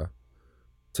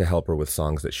to help her with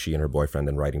songs that she and her boyfriend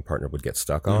and writing partner would get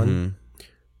stuck on. Mm-hmm.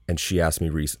 And she asked me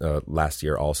last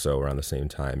year also around the same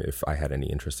time if I had any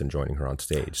interest in joining her on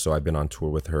stage. So I've been on tour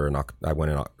with her, and I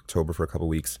went in October for a couple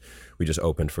weeks. We just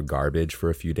opened for Garbage for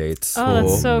a few dates. Oh,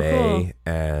 that's in so May,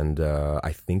 cool. and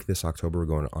I think this October we're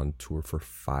going on tour for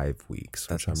 5 weeks.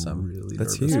 That's which awesome. I'm really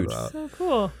That's nervous huge. about. So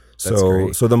cool. That's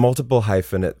great. So the multiple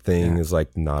hyphenate thing is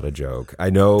like not a joke. I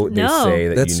know they No. say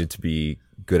that That's- you need to be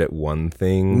good at one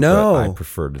thing. No. but I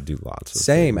prefer to do lots of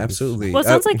Same, things. absolutely. Well, it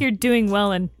sounds like you're doing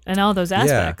well in all those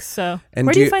aspects. So And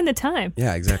where do do you you- find the time?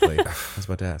 Yeah, exactly. I was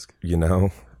about to ask. You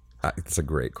know, it's a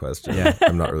great question. Yeah.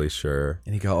 I'm not really sure.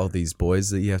 And you got all these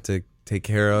boys that you have to take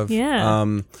care of. Yeah.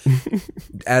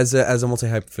 As a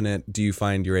multi-hyphenate, do you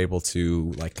find you're able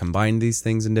to like combine these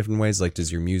things in different ways? Like,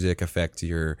 does your music affect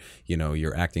your,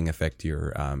 your acting, affect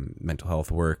your mental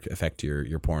health work, affect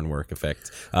your porn work,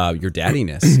 affect your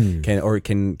daddiness?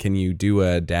 Can you do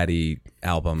a daddy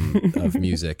album of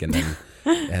music and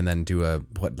then do a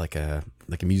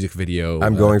music video?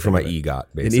 I'm going for my an EGOT,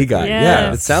 basically. EGOT. Yeah.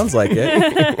 Yeah, it sounds like it.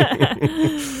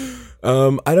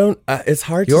 I don't. It's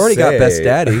hard. You to already got say. best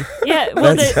daddy. Yeah.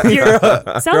 Well,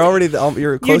 sounds You're already you're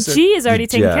your closer. G is already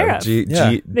taken care of.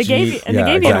 Yeah. They gave you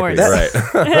an award. Right.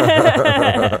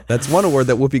 That's one award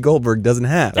that Whoopi Goldberg doesn't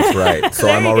have. That's right. So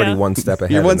There I'm you already go. one step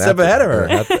ahead. You're one in that step ahead of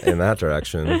her. in that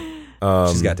direction.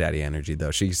 She's got daddy energy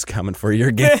though. She's coming for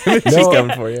your game. She's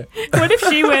coming for you. What if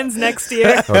she wins next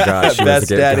year? Oh gosh, she Best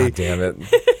was daddy. God damn it!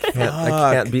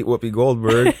 I can't beat Whoopi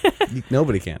Goldberg.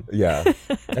 Nobody can. Yeah,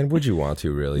 and would you want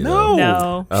to really? No.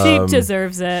 though? No, she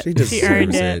deserves it. She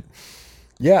earned it.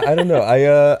 Yeah, I don't know.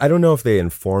 I don't know if they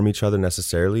inform each other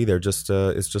necessarily. They're just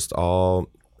it's just all,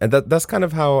 and that's kind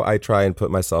of how I try and put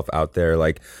myself out there.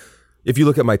 Like, if you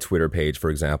look at my Twitter page, for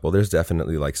example, there's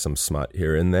definitely like some smut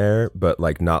here and there, but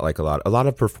like not like a lot. A lot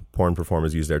of porn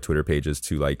performers use their Twitter pages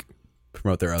to like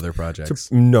Promote their other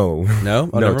projects. no, No?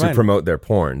 Oh, no, never to mind. promote their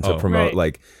porn, to Oh. promote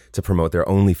Right. to promote their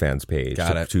OnlyFans page,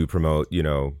 Got it. to promote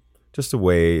just a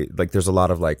way. Like, there's a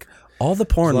lot of like, All the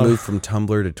porn There's a lot moved from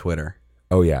Tumblr to Twitter.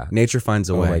 oh yeah, Nature finds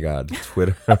a oh way. my god,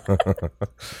 Twitter.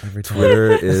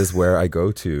 Twitter is where I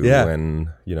go to Yeah.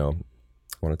 when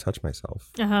want to touch myself.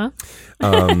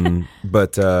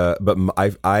 But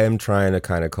I am trying to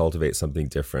kind of cultivate something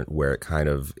different where it kind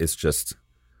of it's just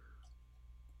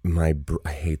I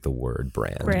hate the word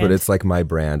brand, but it's like my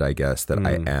brand, I guess, that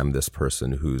I am this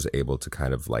person who's able to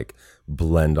kind of like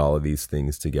blend all of these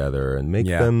things together and make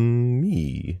them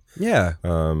me. Yeah.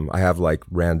 I have like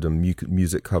random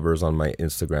music covers on my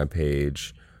Instagram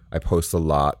page. I post a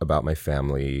lot about my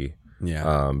family.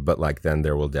 Yeah. But like then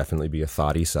there will definitely be a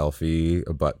thoughty selfie,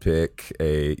 a butt pic,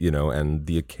 and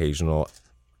the occasional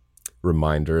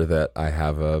reminder that I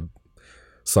have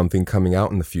something coming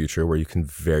out in the future where you can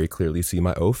very clearly see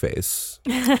my O face.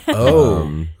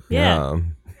 Oh. Yeah.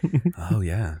 Oh,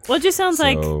 yeah. Well, it just sounds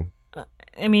like, So,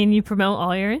 I mean, you promote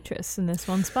all your interests in this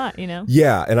one spot,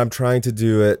 yeah, and I'm trying to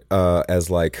do it as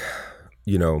like,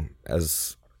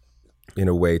 as in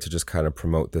a way to just kind of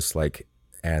promote this like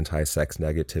anti-sex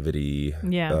negativity,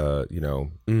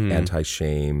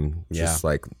 anti-shame, just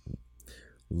like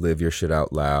live your shit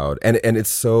out loud. And it's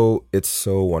so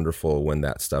wonderful when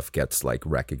that stuff gets like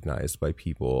recognized by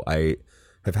people. I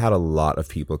have had a lot of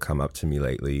people come up to me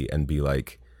lately and be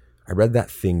like, I read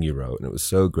that thing you wrote and it was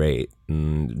so great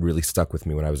and really stuck with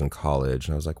me when I was in college.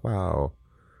 And I was like, wow.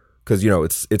 Because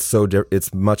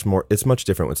it's much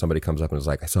different when somebody comes up and is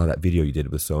like, I saw that video you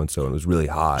did with so and so and it was really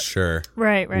hot. Sure.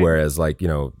 Right. Whereas like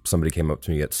somebody came up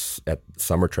to me at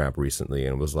Summertramp recently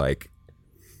and was like,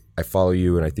 I follow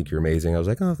you and I think you're amazing. I was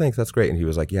like, oh, thanks, that's great. And he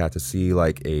was like, yeah, to see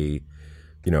like a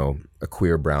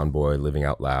queer brown boy living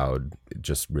out loud, it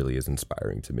just really is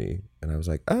inspiring to me. And I was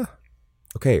like,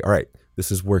 okay, all right,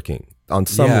 this is working on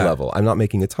some level. I'm not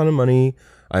making a ton of money.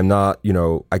 I'm not,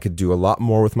 I could do a lot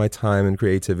more with my time and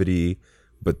creativity,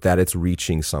 but that it's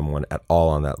reaching someone at all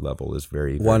on that level is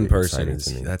very, very One person exciting is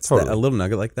to me. that's Totally. a little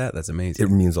nugget like that. That's amazing. It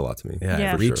means a lot to me.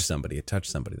 Yeah. Reach sure. somebody, touch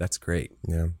somebody. That's great.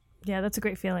 Yeah. Yeah, that's a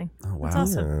great feeling. Oh, wow. That's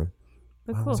awesome. Yeah.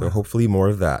 But cool. So hopefully more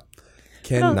of that.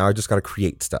 Now I just got to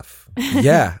create stuff.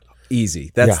 Yeah.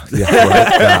 Easy. That's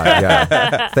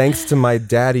yeah. Thanks to my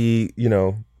daddy,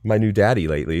 my new daddy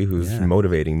lately, who's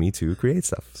motivating me to create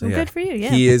stuff. So, Well, good for you. Yeah.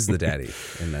 He is the daddy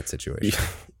in that situation.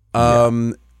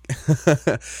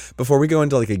 Before we go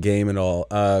into like a game and all,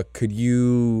 could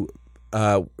you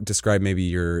describe maybe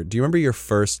do you remember your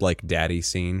first like daddy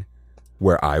scene?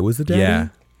 Where I was the daddy? Yeah.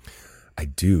 I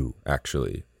do,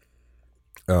 actually.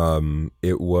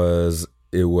 It was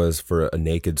for a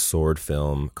Naked Sword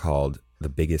film called The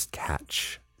Biggest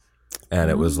Catch. And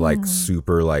it was like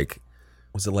super like,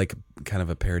 Was it like kind of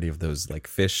a parody of those like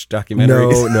fish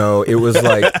documentaries? No, it was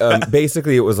like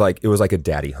basically it was like a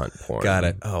daddy hunt porn. Got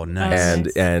it. Oh, nice.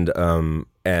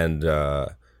 And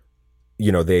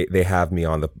you know, they have me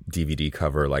on the DVD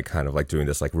cover, like kind of like doing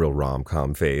this like real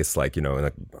rom-com face, like, you know,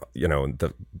 in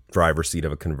the driver's seat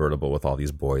of a convertible with all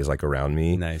these boys like around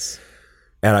me. Nice.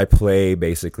 And I play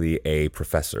basically a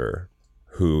professor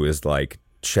who is like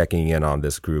checking in on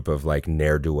this group of like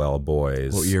ne'er-do-well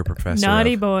boys. What year professor?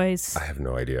 Naughty boys. I have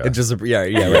no idea. It just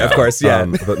right, of course, yeah.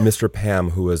 But Mr.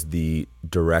 Pam, who was the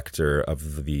director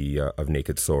of the of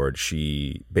Naked Sword,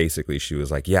 she was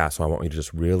like, yeah, so I want you to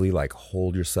just really like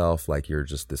hold yourself like you're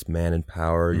just this man in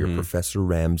power. You're Professor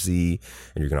Ramsey,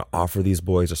 and you're going to offer these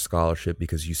boys a scholarship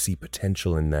because you see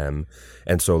potential in them.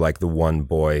 And so like the one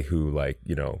boy who like,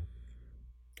 you know,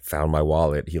 found my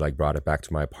wallet, he like brought it back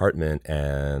to my apartment,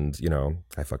 and you know,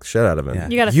 I fucked the shit out of him.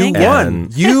 You gotta You thank won.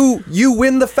 You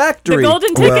win the factory. The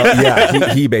golden ticket. Well,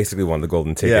 yeah, he basically won the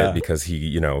golden ticket Yeah. because he,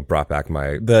 you know, brought back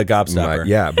the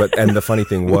gobstopper. and the funny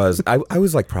thing was, I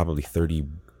was like probably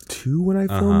 32 when I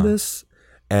filmed this,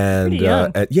 and Pretty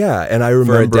young. and I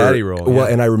remember a daddy role. Well,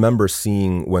 Yeah. and I remember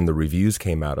seeing when the reviews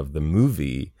came out of the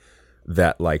movie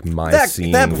that like my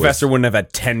scene that was, professor wouldn't have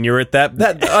had tenure at that. no,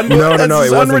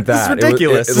 it wasn't that. It's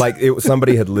ridiculous.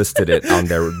 Somebody had listed it on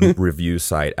their review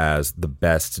site as the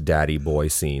best daddy boy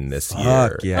scene this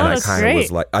year. yeah. And Oh, I that's kind of was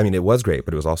great. like, I mean, it was great,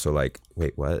 but it was also like,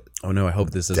 wait, what? Oh no, I hope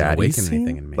this doesn't Daddy awaken scene?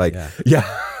 anything in me. Like, yeah.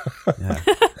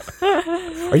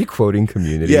 Are you quoting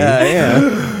Community? Yeah,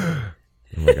 yeah.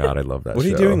 Oh my god, I love that. What are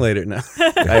you show. doing later? No,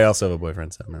 I also have a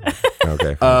boyfriend. So no.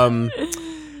 Okay.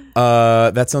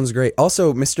 That sounds great.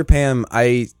 Also, Mr. Pam,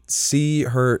 I see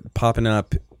her popping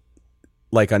up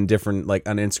like on different, like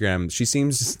on Instagram. She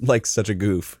seems like such a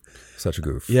goof. Such a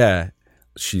goof. Yeah.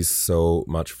 She's so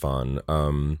much fun.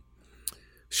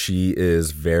 She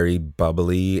is very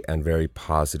bubbly and very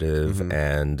positive,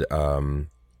 and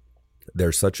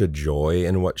there's such a joy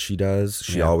in what she does.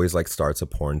 She always like starts a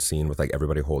porn scene with like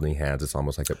everybody holding hands. It's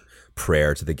almost like a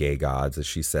prayer to the gay gods, as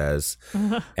she says.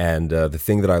 And the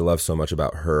thing that I love so much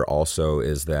about her also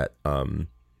is that,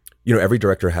 you know, every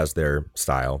director has their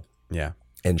style. Yeah.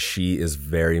 And she is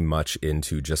very much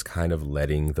into just kind of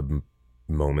letting the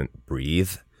moment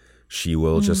breathe. She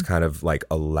will just kind of like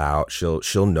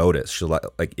she'll notice. She'll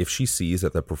like if she sees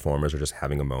that the performers are just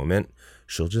having a moment,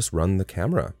 she'll just run the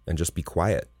camera and just be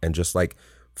quiet and just like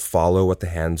follow what the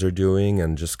hands are doing,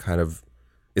 and just kind of,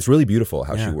 it's really beautiful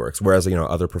how she works. Whereas, you know,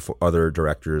 other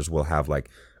directors will have like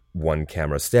one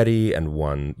camera steady and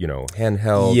one, you know,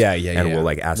 handheld. And we'll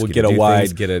like ask we'll you get to a do wide,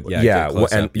 things. get a Well,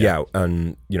 close up,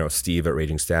 and you know, Steve at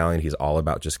Raging Stallion, he's all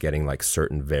about just getting like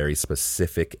certain very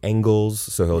specific angles.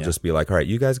 So he'll just be like, all right,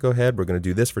 you guys go ahead, we're going to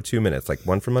do this for 2 minutes, like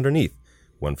one from underneath,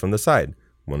 one from the side,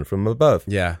 one from above.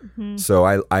 Yeah. So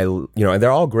I you know, and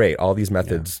they're all great. All these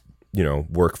methods, you know,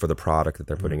 work for the product that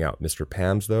they're putting out. Mr.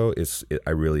 Pam's though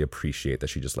I really appreciate that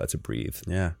she just lets it breathe.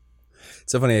 Yeah.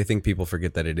 It's so funny. I think people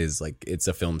forget that it's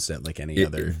a film set like any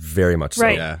other. Very much so.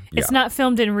 Right. Yeah. It's not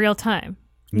filmed in real time.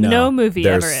 No. No movie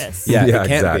There's- ever is. Yeah, it can't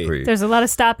be. exactly. There's a lot of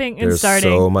stopping and There's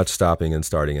starting. so much stopping and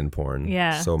starting in porn.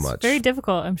 Yeah. So it's much. very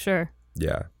difficult, I'm sure.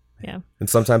 Yeah. Yeah. And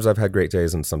sometimes I've had great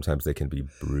days, and sometimes they can be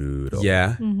brutal.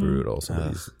 Yeah. Brutal. Some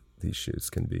of these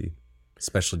shoots can be.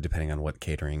 Especially depending on what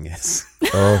catering is.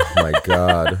 Oh my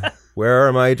god. Where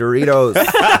are my Doritos?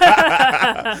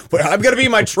 But I'm going to be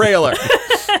my trailer.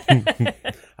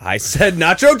 I said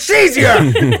nacho cheese here.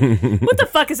 What the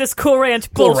fuck is this Cool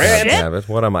Ranch bullshit? Ranch. Damn it.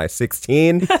 What am I,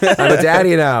 16? I'm a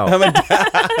daddy now.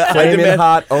 Flaming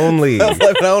hot only.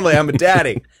 Flipping only. I'm a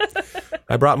daddy.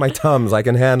 I brought my Tums. I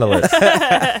can handle it.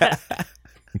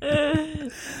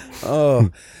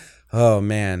 Oh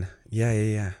man.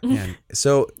 Yeah. Man.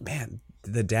 So, man,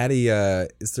 the daddy,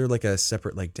 is there like a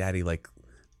separate like daddy like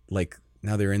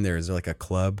now they're in there, is there like a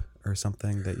club or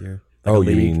something that you're like Oh, a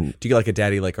you league? mean- Do you get like a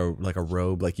daddy like a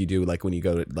robe like you do like when you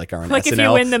go to like on Like SNL? if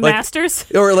you win the Like- Masters?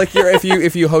 or like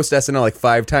if you host SNL like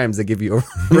 5 times, they give you a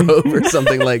robe or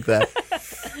something like that.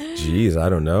 Jeez, I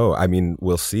don't know. I mean,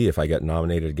 we'll see if I get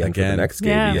nominated again for the Again. next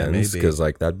Yeah. KBNs, Maybe. because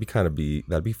like that'd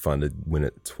be fun to win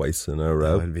it twice in a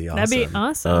row. That'd be awesome. That'd be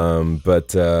awesome.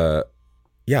 But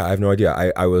Yeah, I have no idea.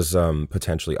 I was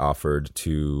potentially offered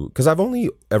to, because I've only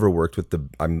ever worked with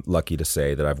I'm lucky to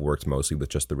say that I've worked mostly with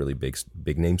just the really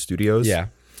big name studios. Yeah.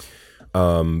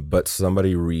 But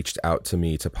somebody reached out to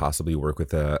me to possibly work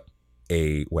with a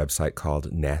website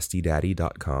called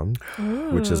nastydaddy.com,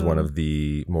 which is one of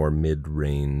the more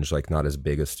mid-range, like not as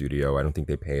big a studio. I don't think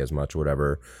they pay as much,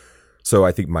 whatever. So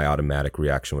I think my automatic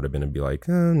reaction would have been to be like,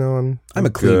 oh, no, I'm a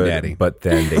clean good. daddy. But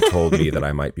then they told me that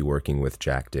I might be working with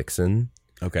Jack Dixon,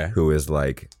 Okay. who is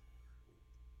like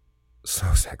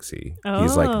so sexy.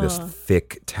 He's like this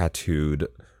thick, tattooed,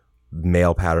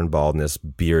 male pattern baldness,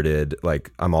 bearded.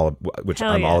 Like I'm all about Let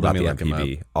the me look him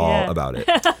MPB, up. all Yeah. about it.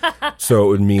 So it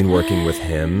would mean working with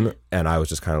him, and I was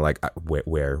just kind of like,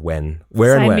 where, when, Sign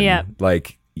and when? me up.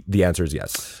 Like the answer is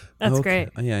yes. That's Okay.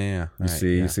 great. Yeah. All right, You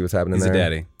yeah. see what's happening He's there? a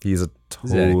daddy. He's a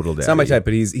He's a daddy. total daddy. It's not my type,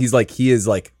 but he is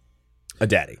like a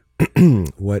daddy.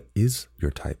 What is your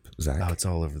type, Zach? Oh, it's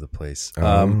all over the place.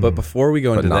 But before we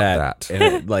go into not that, that.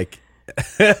 and like,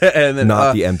 and then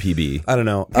Not the MPB. I don't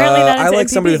know. Apparently not I into like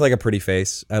somebody MPB. with like a pretty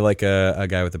face. I like a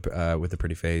guy with a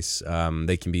pretty face.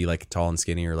 They can be like tall and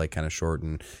skinny, or like kind of short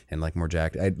and like more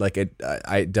jacked. I like it.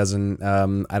 I doesn't.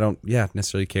 I don't. Yeah,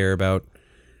 necessarily care about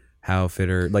how fit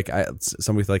or like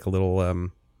somebody with like a little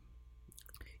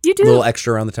You do, little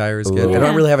extra around the tire is good. I Yeah.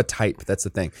 don't really have a type. That's the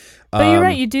thing. but you're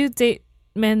right. You do date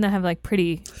men that have like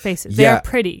pretty faces. They're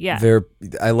pretty. Yeah.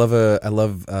 I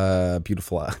love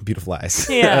beautiful eyes.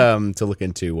 Yeah. To look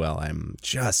into while I'm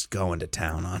just going to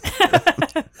town on.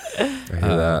 I hear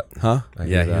that. Huh? I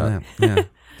hear that. Yeah.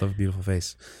 Love a beautiful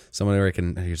face. Someone where I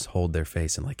can just hold their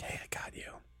face and like, hey, I got you.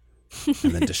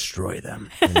 And then destroy them.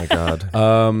 Oh my god.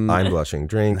 I'm blushing.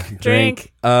 Drink.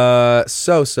 Drink.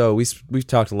 So we've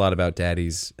talked a lot about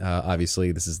daddies.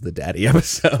 Obviously, this is the daddy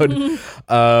episode.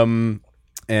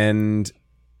 And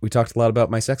we talked a lot about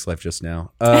my sex life just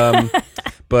now.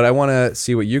 But I want to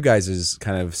see what you guys'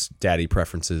 kind of daddy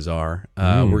preferences are.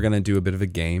 We're going to do a bit of a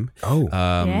game. Oh.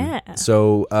 Yeah.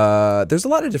 So there's a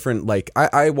lot of different, like,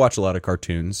 I watch a lot of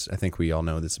cartoons. I think we all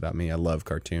know this about me. I love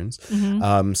cartoons.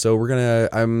 So we're going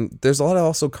to, there's a lot of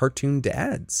also cartoon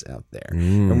dads out there.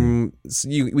 So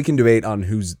we can debate on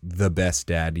who's the best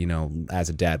dad, as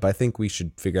a dad. But I think we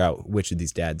should figure out which of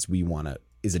these dads we want to,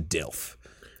 is a DILF.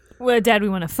 What dad we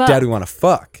want to fuck? Dad we want to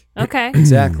fuck. Okay.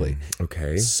 Exactly.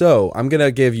 Okay. So I'm gonna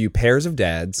give you pairs of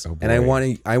dads, Oh, and I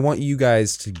boy. want you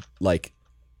guys to like,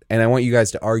 and I want you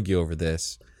guys to argue over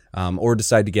this, or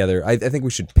decide together. I think we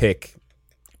should pick.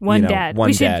 One You know, dad. one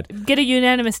we should dad. get a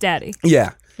unanimous daddy.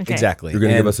 Yeah, Okay. exactly. You're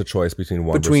gonna And give us a choice between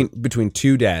one between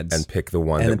two dads, and pick the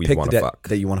one and that then we pick want the to dad fuck.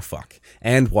 that you want to fuck,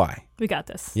 and why. We got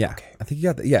this. Yeah, I think you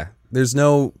got that. Yeah, there's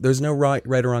no right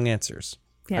or wrong answers.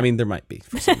 Yeah. I mean, there might be,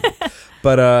 for some,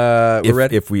 but we're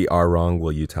ready. If we are wrong,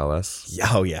 will you tell us?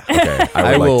 Oh yeah, Okay.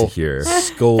 I would will like to hear.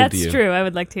 scold That's you. true. I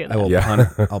would like to hear that. I will. Yeah.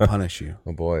 I'll punish you.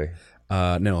 Oh boy.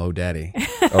 No, oh daddy.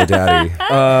 Oh daddy.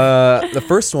 The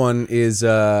first one is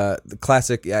the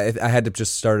classic. I had to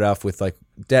just start it off with like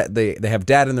dad. They have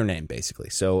dad in their name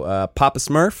basically. So Papa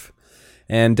Smurf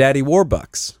and Daddy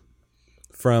Warbucks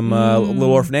from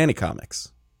Little Orphan Annie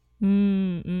comics.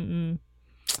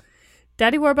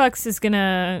 Daddy Warbucks is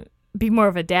gonna be more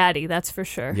of a daddy, that's for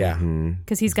sure. Yeah,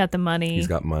 Because he's got the money. He's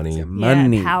got money. yeah,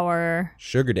 money, power.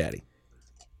 sugar daddy.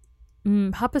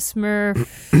 Papa Smurf.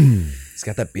 He's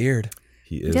got that beard.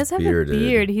 He He is does have bearded. a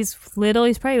beard. He's little.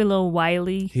 He's probably a little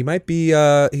wily. He might be.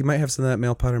 He might have some of that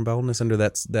male pattern baldness under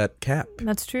that cap.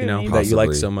 That's true. You know maybe. that you like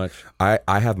Possibly. so much.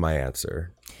 I have my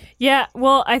answer. Yeah.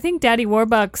 Well, I think Daddy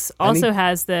Warbucks also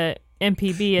has the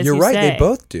MPB. As You're you right. say. They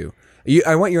both do.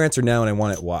 I want your answer now, and I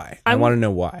want it why. I want to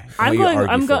know why. I I'm want you to going.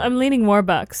 argue for it. I'm leaning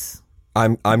Warbucks.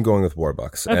 I'm going with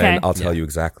Warbucks, Okay. and I'll tell you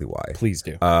exactly why. Please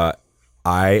do.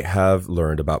 I have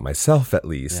learned about myself at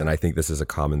least, and I think this is a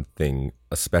common thing,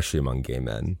 especially among gay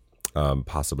men,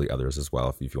 possibly others as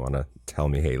well. If you want to tell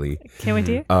me, Haley, Can't wait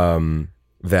to hear.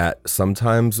 that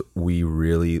sometimes we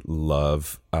really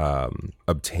love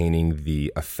obtaining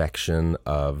the affection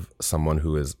of someone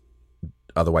who is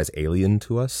otherwise alien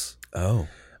to us. Oh.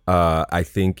 I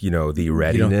think the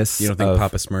readiness. You don't think of,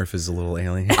 Papa Smurf is a little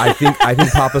alien? I think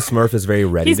Papa Smurf is very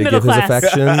ready He's to middle give his class.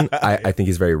 affection. I think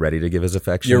he's very ready to give his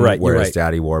affection. You're right, you're Whereas right.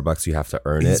 Daddy Warbucks, you have to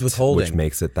earn He's it, withholding. which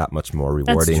makes it that much more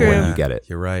rewarding true. when you get it.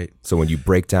 You're right. So when you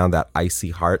break down that icy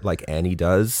heart like Annie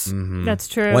does, That's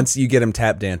true. Once you get him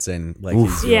tap dancing, like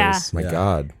he's Yeah. yours. my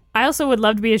God. I also would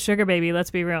love to be a sugar baby.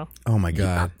 Let's be real. Oh my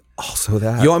God. Also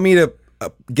that. You want me to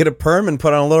get a perm and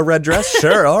put on a little red dress?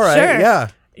 Sure. All right. Sure. Yeah.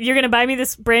 You're gonna buy me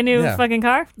this brand new Yeah. fucking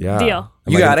car? Yeah. Deal.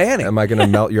 You got gonna, Annie. Am I going to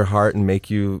melt your heart and make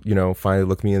you, finally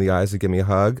look me in the eyes and give me a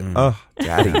hug? Oh,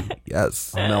 Daddy.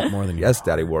 Yes. I'll melt more than you. Yes,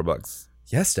 Daddy Warbucks.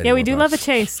 Yes, Daddy Yeah, we do Warbucks. love a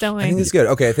chase, don't I think we? it's good.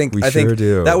 Okay, I think We I think sure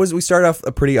do. we started off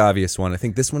a pretty obvious one. I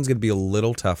think this one's going to be a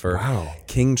little tougher. Wow.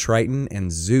 King Triton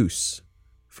and Zeus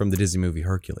from the Disney movie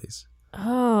Hercules.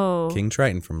 Oh. King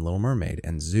Triton from Little Mermaid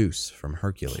and Zeus from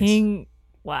Hercules. King.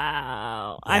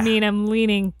 Wow. I mean, I'm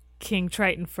leaning King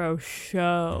Triton for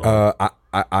show.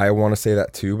 I want to say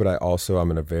that too, but I'm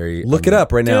going to very Look it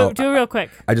up right now. do it real quick.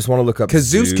 I just want to look up Because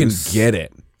Zeus can get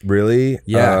it. Really?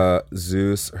 Yeah.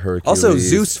 Zeus, Hercules. Also,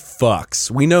 Zeus fucks.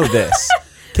 We know this.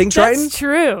 King Triton? That's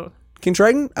true. King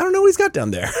Triton? I don't know what he's got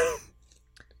down there.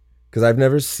 Because I've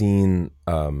never seen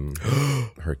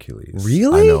Hercules.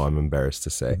 Really? I know. I'm embarrassed to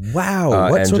say. Wow.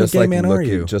 What and sort of just gay man are looking,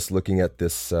 you? Just looking at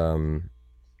this,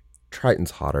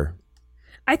 Triton's hotter.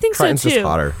 I think Triton's so too. just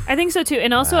hotter. I think so too.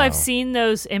 And also, I've seen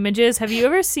those images. Have you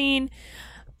ever seen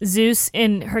Zeus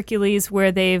in Hercules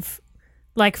where they've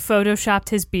like photoshopped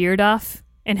his beard off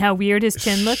and how weird his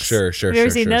chin looks? Sure. Have you ever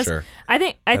seen those? Sure. I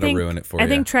think ruin it for I ya.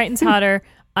 think Triton's hotter.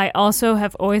 I also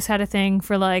have always had a thing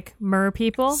for like mer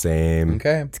people. Same.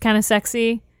 Okay. It's kind of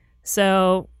sexy.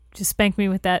 So just spank me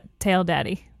with that tail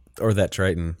daddy Or that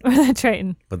Triton. or that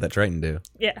Triton. What that Triton do?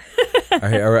 Yeah. All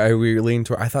right, are we leaning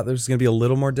toward? I thought this was going to be a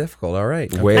little more difficult. All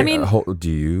right. Wait, I mean- do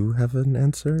you have an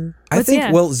answer? I think,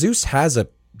 yeah. well, Zeus has a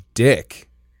dick.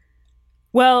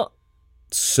 Well,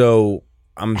 So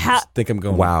I'm Ha- think I'm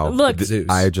going. Wow. Look- Zeus.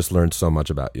 I just learned so much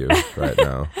about you right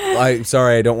now. I'm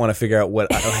sorry, I don't want to figure out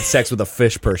what sex with a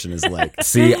fish person is like.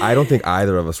 See, I don't think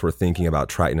either of us were thinking about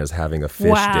Triton as having a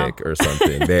fish Wow. dick or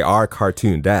something. They are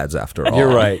cartoon dads after all.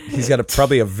 You're right. He's got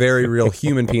probably a very real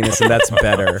human penis, and that's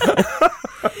better.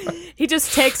 he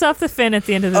just takes off the fin at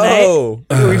the end of the night. Oh,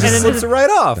 he And just then slips just- it right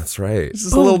off. That's right. It's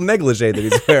just a little negligee that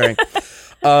he's wearing.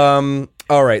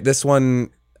 All right, this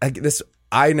one.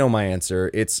 I know my answer.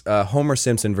 It's Homer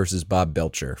Simpson versus Bob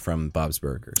Belcher from Bob's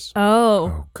Burgers.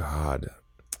 Oh God.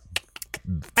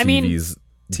 I mean, TV's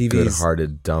TV's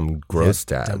good-hearted, dumb, gross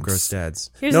dads. Dumb gross dads.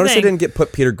 Here's the Notice they thing. didn't get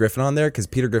put Peter Griffin on there because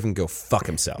Peter Griffin can go fuck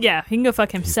himself. Yeah, he can go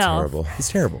fuck himself. Terrible. He's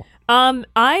terrible.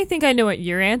 I think I know what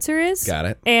your answer is. Got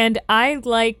it. And I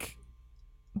like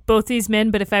both these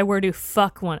men, but if I were to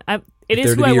fuck one, it If is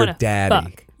they're who to I be your want to daddy.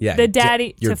 fuck. Yeah, the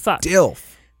daddy your to fuck.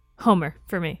 Dilf. Homer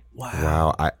for me.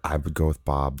 Wow. I would go with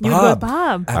Bob. You would go with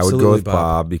Bob. I would Absolutely, go with Bob.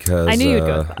 Bob because I knew you'd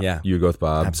go with Bob. Yeah, you would go with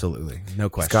Bob. absolutely, no He's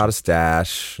question. got a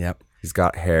stash. Yep. He's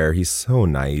got hair. He's so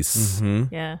nice.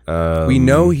 Yeah. We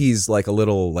know he's like a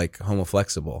little like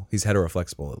homoflexible. He's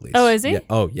heteroflexible at least. Oh, is he? Yeah.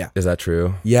 Oh, yeah. Is that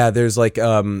true? Yeah, there's like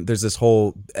there's this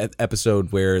whole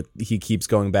episode where he keeps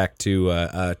going back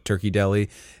to Turkey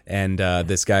Deli, and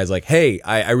this guy's like, "Hey,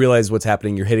 I realize what's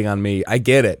happening. You're hitting on me. I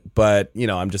get it, but you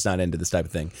know, I'm just not into this type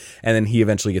of thing." And then he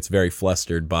eventually gets very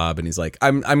flustered, Bob, and he's like,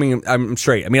 "I'm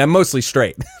straight. I mean, I'm mostly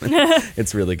straight."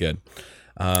 It's really good.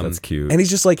 That's cute. And he's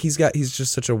just like he's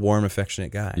just such a warm,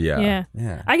 affectionate guy. yeah.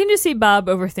 Yeah. I can just see Bob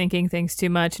overthinking things too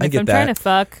much. And I if get I'm trying that. to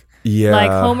fuck, Yeah,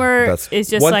 like Homer that's- is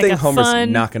just One like thing a Homer's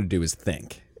fun. not going to do is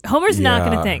think. Homer's not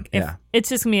going to Yeah, think. yeah. It's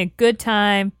just going to be a good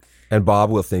time. And Bob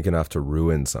will think enough to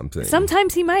ruin something.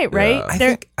 Sometimes he might, right?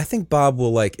 Yeah. I think Bob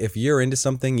will like if you're into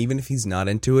something, even if he's not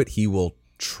into it, he will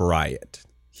try it.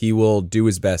 He will do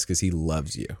his best because he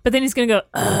loves you. But then he's going to go,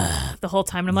 ugh, the whole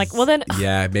time. And I'm like, well, then,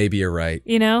 Yeah, maybe you're right.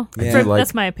 you know, Yeah. do like-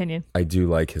 that's my opinion. I do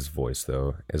like his voice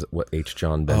though. Is it what H.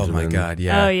 John Oh Benjamin? my god,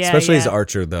 yeah. Oh, yeah, Especially as yeah.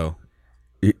 Archer though.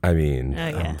 I mean, Oh,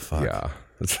 yeah. Oh fuck. yeah.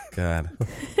 God.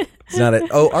 He's not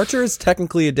a Archer is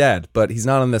technically a dad, but he's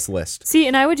not on this list. See,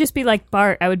 and I would just be like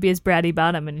Bart. I would be his bratty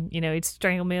bottom, and, you know, he'd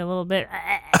strangle me a little bit.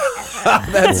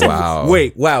 That's Wow.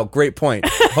 Wait, wow, great point.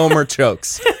 Homer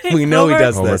chokes. We know Homer he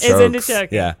does Homer this. Is into Chokes.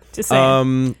 choking. Yeah. Just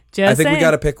saying. Just I think we saying.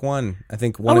 got to pick one. I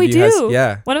think one Oh, of we you do? has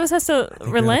yeah. One of us has to I think we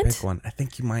gotta relent. Pick one. I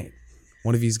think you might.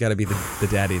 One of you's got to be the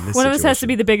daddy in this One of us has to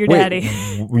be the bigger Wait, daddy.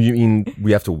 you mean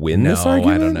we have to win No, this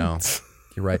argument? I don't know.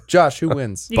 You're right. Josh, who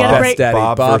wins? You gotta Best break- daddy,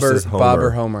 Bob Bob versus Bob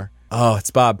or Homer. Homer. Oh,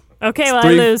 it's Bob. Okay, well,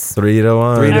 three- I lose. 3-1. 3 to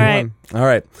All right. 1. All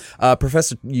right.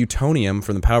 Professor Utonium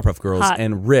from the Powerpuff Girls Hot.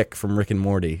 and Rick from Rick and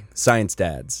Morty. Science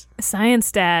dads.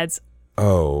 Science dads.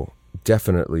 Oh,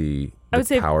 definitely I the would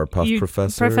say Powerpuff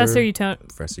Professor. Professor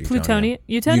Professor Plutonium.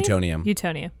 Utonium.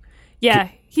 Utonium. Yeah,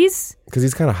 he's Because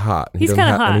he's kind of hot. And he He's doesn't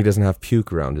kinda ha- hot. And he doesn't have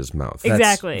puke around his mouth. Ex-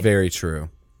 Exactly. That's very true.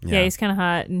 yeah, he's kind of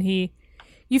hot, and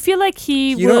you feel like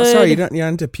he You would. don't. Sorry, you're not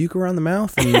into puke around the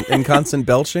mouth and constant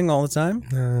belching all the time.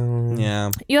 No. Yeah,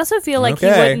 You also feel like he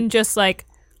Okay. wouldn't just like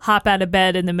hop out of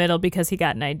bed in the middle because he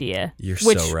got an idea. you're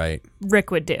which so right. Rick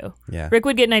would do. Yeah. Rick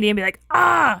would get an idea and be like,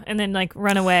 ah, and then like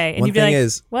run away. And One you'd be thing like,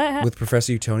 is, what? hap- with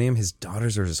Professor Utonium, his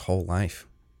daughters are his whole life.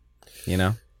 You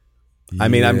know. I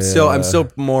mean, I'm still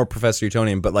more Professor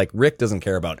Utonium, but like Rick doesn't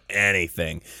care about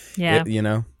anything. Yeah. You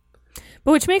know.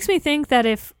 But which makes me think that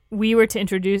if we were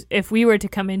to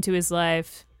come into his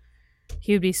life,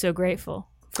 he would be so grateful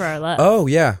for our love. Oh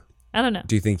yeah. I don't know.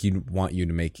 Do you think he'd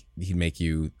make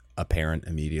you a parent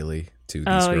immediately to these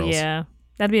Oh girls? yeah,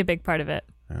 that'd be a big part of it.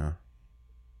 Yeah.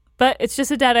 But it's just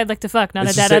a dad I'd like to fuck, not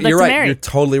It's a dad just I'd like you're to right. marry. You're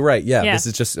totally right. Yeah, Yeah. this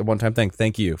is just a one-time thing.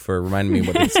 Thank you for reminding me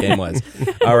what this game was.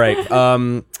 All right.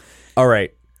 All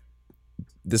right.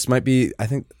 I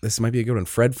think this might be a good one.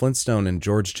 Fred Flintstone and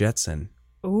George Jetson.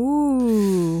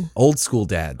 Ooh, Old school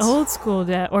dads. old school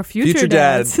dad or future, Future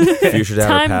dads. Future dad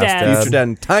Time or past dads. dad. Future dad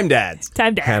and time dads.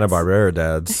 Time dads. Hanna-Barbera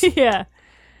dads. Yeah.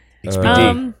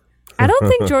 HBD. I don't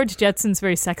think George Jetson's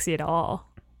very sexy at all.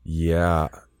 Yeah,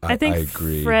 I think I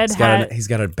agree. Fred He's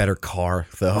got a better car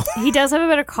though. he does have a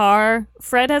better car.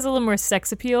 Fred has a little more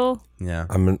sex appeal. Yeah.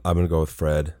 I'm gonna go with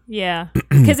Fred. Yeah,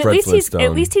 because at Fred least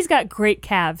Flintstone. he's got great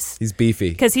calves. He's beefy.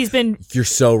 Because he's been You're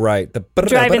so right.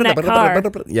 driving that car.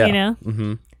 Yeah. You know.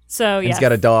 Mm-hmm. So yeah, He's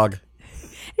got a dog,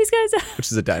 he's got his,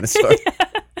 which is a dinosaur.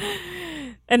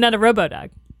 and not a robo dog.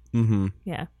 Mm-hmm.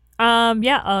 Yeah.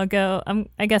 Yeah. I'll go.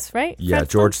 I guess right. Yeah, Fred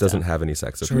George Flintstone. doesn't have any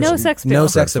sex appeal. No sex appeal. No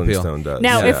Fred sex appeal. Flintstone does.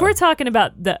 Now, Yeah. if we're talking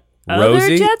about the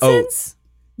Rosie? other Jetsons,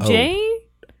 Oh. Jane,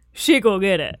 she go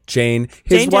get it. Jane,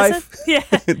 his Jane wife.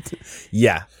 Jetson? Yeah.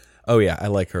 Yeah. Oh yeah, I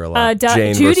like her a lot.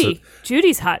 Jane Judy. versus-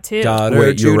 Judy's hot too. Daughter Wait,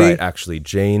 you're Judy. right. Actually,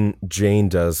 Jane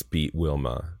does beat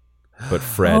Wilma, but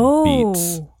Fred Oh.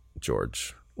 beats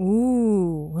George.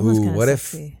 Ooh. Wilma's Ooh, kinda what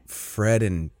sexy. if Fred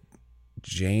and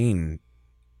Jane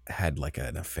had like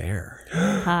an affair?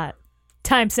 Hot.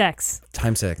 Time sex.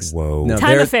 Time sex. Whoa. No,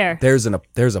 Time there- affair. There's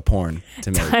a porn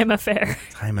to make. Time affair.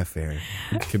 Time affair.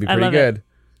 Could be I pretty love it. good.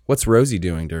 What's Rosie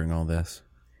doing during all this?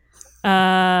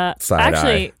 Side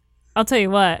Actually, eye. I'll tell you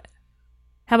what.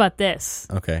 How about this?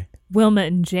 Okay. Wilma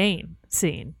and Jane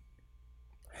scene.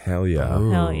 Hell yeah. Oh.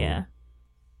 Hell yeah.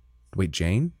 Wait,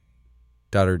 Jane?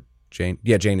 Daughter Jane?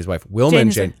 Yeah, Jane, his wife. Wilma Jane and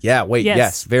is Jane. a- Yeah, wait, Yes.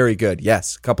 yes. Very good.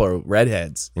 Yes. A couple of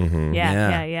redheads. Mm-hmm.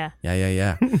 Yeah.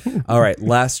 Yeah. All right,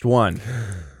 last one.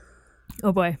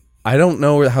 Oh boy. I don't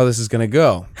know how this is going to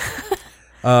go.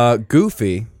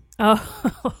 Goofy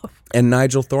Oh. and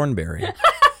Nigel Thornberry.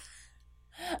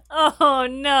 Oh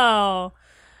no.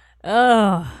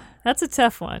 Oh, that's a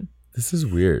tough one. This is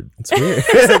weird. It's weird.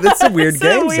 That's a weird It's a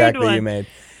game, weird Zach, that you one. made.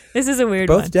 This is a weird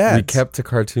Both one. dads. We kept to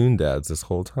cartoon dads this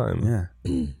whole time.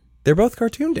 Yeah. They're both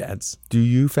cartoon dads. Do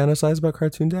you fantasize about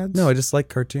cartoon dads? No, I just like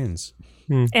cartoons.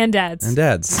 And dads. And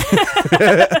dads.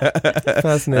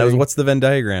 Fascinating. What's the Venn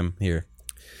diagram here?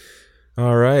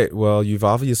 All right. Well, you've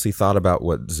obviously thought about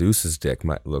what Zeus's dick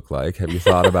might look like. Have you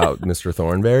thought about Mr.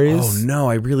 Thornberry's? Oh, no,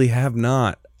 I really have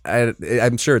not.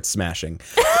 I'm sure it's smashing.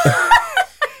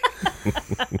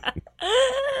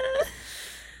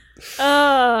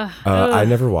 I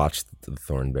never watched the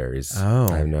Thornberries. Oh.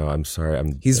 I know. I'm sorry.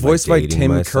 He's am I voiced by dating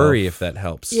Tim myself? Curry, if that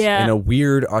helps. Yeah. In a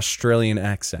weird Australian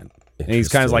accent. And he's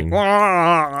kind of like,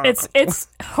 Interesting. It's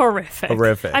horrific.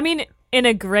 Horrific. I mean, in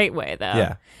a great way though.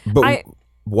 yeah. But I-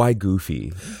 why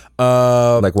Goofy?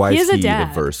 Like, Like, why He is is a he the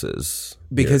dad. versus?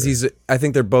 because here? I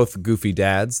think they're both goofy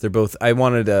dads. They're both, I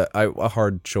wanted a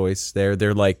hard choice there.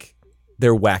 They're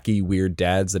wacky, weird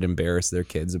dads that embarrass their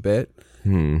kids a bit.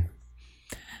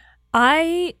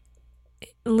 I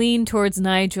lean towards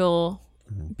Nigel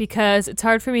because it's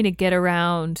hard for me to get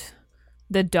around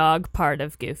the dog part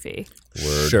of Goofy.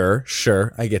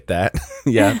 Sure. I get that.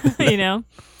 Yeah. You know?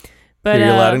 But Hear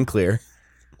you loud and clear.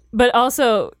 but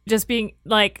also just being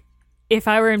like if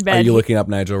I were in Are bed you looking up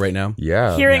Nigel right now?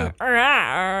 Yeah. hearing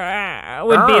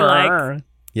would be like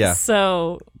Yeah.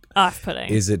 so off-putting.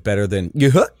 Is it better than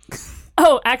you?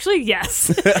 Oh, actually, yes,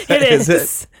 it is.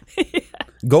 Is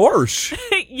Gorsh.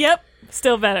 Yep,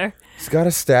 still better. He's got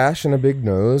a stash and a big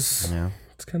nose. Yeah.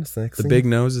 It's kind of sexy. The big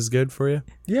nose is good for you.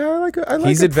 Yeah, I like.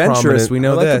 He's a adventurous, prominent- we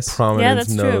know I like this. A prominent Yeah,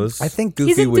 that's true. nose. I think He's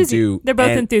Goofy would do. They're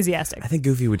both an- enthusiastic. I think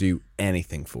Goofy would do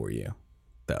anything for you,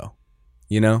 though.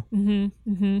 You know,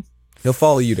 he'll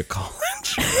follow you to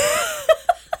college,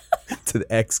 to the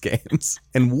X Games,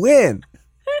 and win.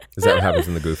 Is that what happens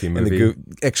in the Goofy In movie? the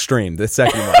Extreme, the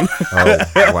second one.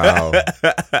 Oh wow!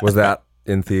 Was that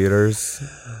in theaters,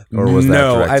 or was that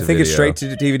no? direct I to think it's video?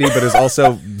 straight to DVD, but it's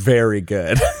also very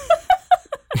good.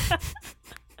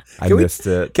 I missed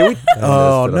it. Can we?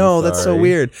 Oh it, I'm no, that's so sorry.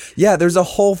 weird. Yeah, there's a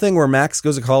whole thing where Max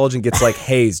goes to college and gets like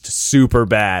hazed super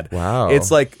bad. Wow.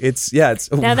 It's like it's a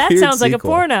Now that weird sounds like a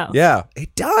sequel. porno. Yeah,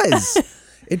 it does.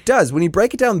 It does. When you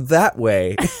break it down that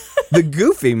way, the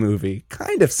Goofy movie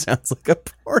kind of sounds like a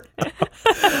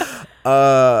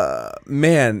porno.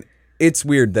 Man, it's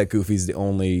weird that Goofy's the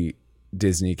only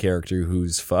Disney character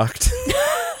who's fucked.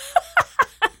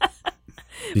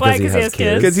 Because Why? he 'Cause has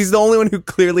kids. Because he's the only one who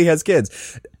clearly has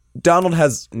kids. Donald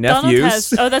has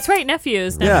nephews. Oh, that's right,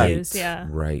 nephews. Yeah.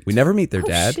 Right. We We never meet their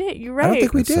dad. Shit, you're I right. don't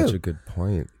think we That's do. such a good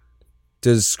point.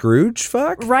 Does Scrooge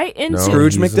fuck? Right into No,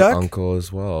 Scrooge he's McDuck? an uncle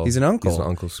as well. He's an uncle. He's an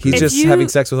Uncle Scrooge. He's If just you- having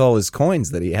sex with all his coins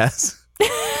that he has. yeah,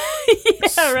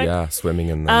 right. Yeah, swimming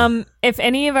in them. If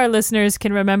any of our listeners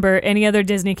can remember any other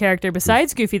Disney character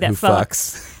besides Goofy that Who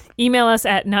fucks, email us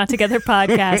at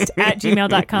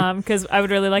nottogetherpodcast@gmail.com because I would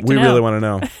really like to We know. really want to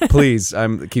know. Please.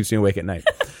 It keeps me awake at night.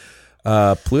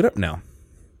 Pluto? No.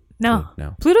 No.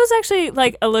 No. Pluto's actually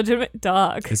like a legitimate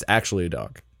dog, It's actually a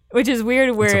dog. which is weird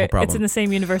That's the where whole it's problem. in the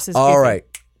same universe as All Goofy. right.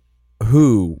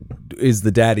 Who is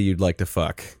the daddy you'd like to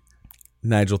fuck?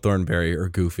 Nigel Thornberry or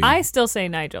Goofy? I still say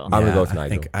Nigel. I'm gonna go with I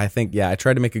Nigel. think I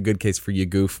tried to make a good case for you,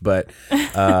 Goof, but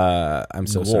I'm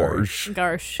so sorry.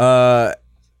 Garsh.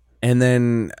 And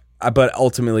then, but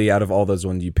ultimately, out of all those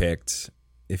ones you picked,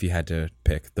 if you had to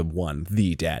pick the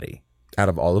daddy. Out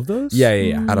of all of those?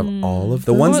 Yeah. Out of all of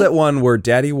The them? ones that won were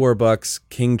Daddy Warbucks,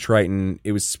 King Triton.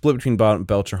 It was split between Bob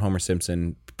Belcher, Homer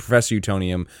Simpson, Professor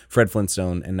Utonium, Fred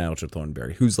Flintstone, and Nigel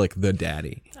Thornberry. Who's like the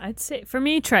daddy? I'd say for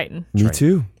me, Triton. Me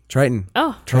too. Triton.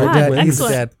 Oh, Triton. God, He's the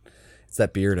excellent. dad. It's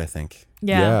that beard, I think.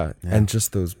 Yeah. And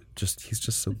just those, he's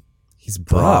just so He's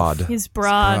broad. buff. He's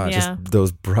broad. broad. Yeah.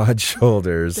 Those broad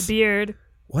shoulders. The beard.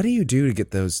 What do you do to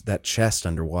get that chest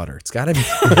underwater? It's got to be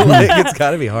it's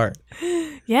got to be hard.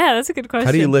 Yeah, that's a good question.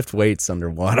 How do you lift weights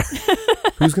underwater?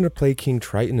 Who's going to play King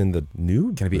Triton in the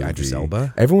new Can it be movie? Idris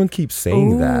Elba? Everyone keeps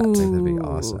saying that. That'd be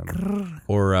awesome.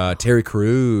 Or Terry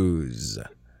Crews.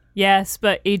 Yes,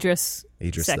 but Idris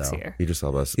Idris, though. sexier. Idris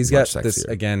Elba's He's much got sexier. this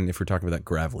again. If we're talking about that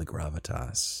gravelly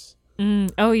gravitas,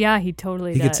 Oh yeah, he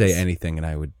totally he does. could say anything, and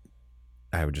I would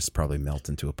just probably melt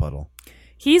into a puddle.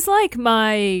 He's like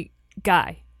my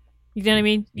guy. You know what I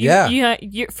mean? Yeah.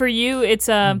 For you, it's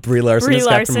Brie Larson Brie is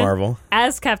Larson. Captain Marvel.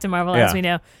 as Captain Marvel, Yeah. as we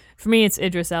know. For me, it's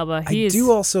Idris Elba. He I is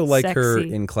do also like her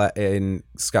sexy. in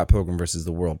Scott Pilgrim versus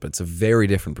the World, but it's a very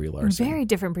different Brie Larson. Very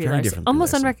different Brie Very Larson. different Brie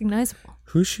Almost Larson. unrecognizable.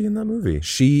 Who's she in that movie?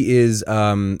 She is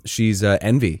she's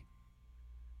Envy,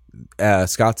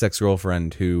 Scott's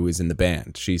ex-girlfriend who is in the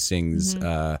band. She sings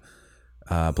Black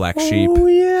Sheep. Oh,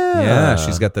 yeah. Yeah,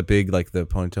 she's got the big like the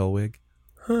ponytail wig.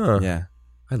 Huh. Yeah,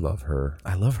 I love her.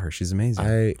 I love her. She's amazing.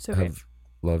 I So have great.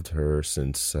 loved her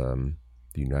since the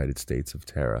United States of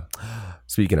Terra.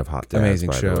 Speaking of hot dads, Amazing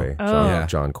by show. the way, Oh. Yeah.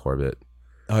 John Corbett.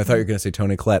 Oh, I thought you were going to say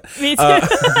Toni Collette. Me too.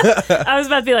 I was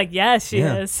about to be like, yes, she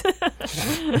Yeah. is.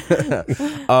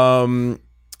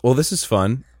 Well, this is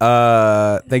fun.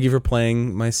 Thank you for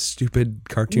playing my stupid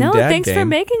cartoon No, dad thanks game. for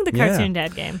making the Yeah. cartoon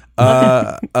dad game.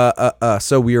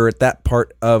 So we are at that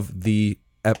part of the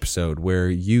episode where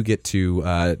you get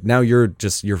to now you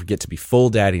get to be full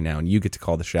daddy now, and you get to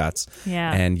call the shots.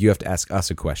 Yeah. And you have to ask us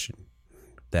a question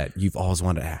that you've always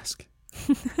wanted to ask.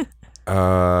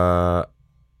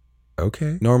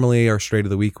 Okay. Normally, our straight of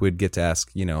the week would get to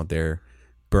ask, their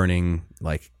burning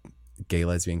like gay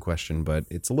lesbian question, but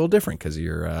it's a little different because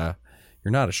you're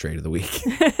not a straight of the week.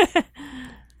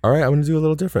 All right, I'm going to do a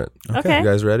little different. Okay. You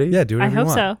guys ready? Yeah, do I whatever you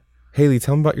hope want. so. Haley,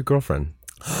 tell me about your girlfriend.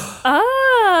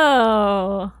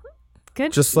 Oh,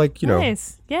 good. Just like,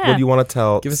 nice. Yeah. what do you want to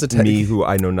tell Give us a me who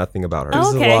I know nothing about her? This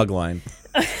is Okay. a log line.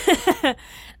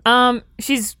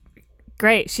 She's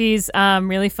great. She's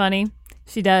really funny.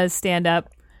 She does stand up.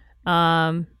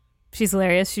 She's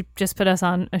hilarious. She just put us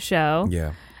on a show.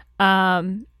 Yeah.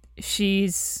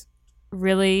 She's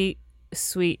really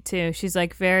sweet too. She's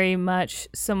like very much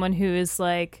someone who is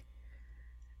like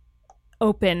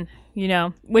open,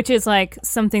 which is like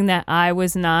something that I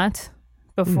was not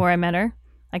before I met her.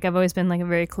 Like I've always been like a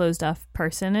very closed off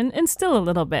person and still a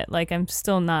little bit. Like I'm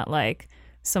still not like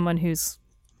someone who's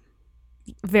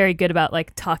very good about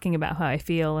like talking about how I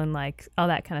feel and like all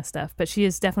that kind of stuff. But she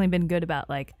has definitely been good about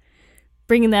like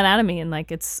bringing that out of me, and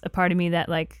like it's a part of me that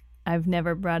like I've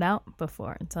never brought out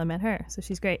before until I met her. So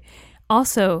she's great.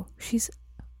 Also, she's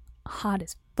hot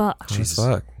as fuck. She's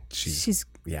fuck. She's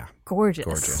Yeah. gorgeous.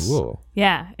 Gorgeous. Cool.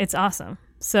 Yeah, it's awesome.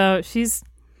 So she's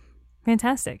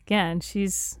fantastic. Yeah, and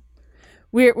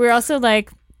we're also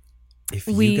like, If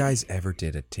We- you guys ever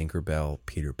did a Tinkerbell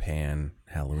Peter Pan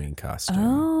Halloween costume,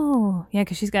 oh yeah,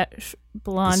 because she's got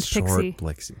blonde this short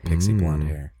pixie. blonde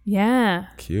hair. Yeah,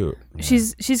 Cute.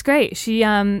 she's great. She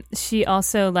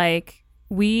also like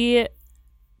we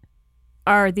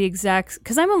are the exact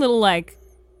because I'm a little like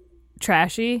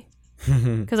trashy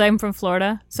because I'm from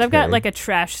Florida, so I've got Okay. like a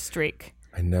trash streak.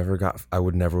 I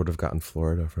would never have gotten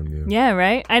Florida from you. Yeah,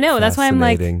 right. I know. That's why I'm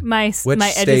like Fascinating.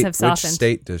 my edges have softened. Which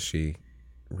state does she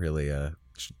really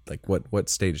like? What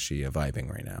state is she vibing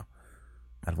right now?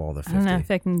 Out of all the I don't know 50,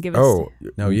 if I can give it. Oh,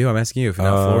 no, I'm asking you if you're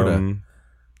not Florida.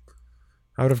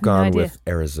 I would have gone idea. with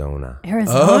Arizona.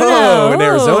 Arizona. Oh, an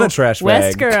Arizona trash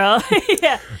West bag. girl.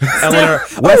 Yeah.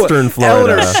 Western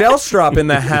Florida. Eleanor Shellstrop in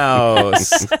the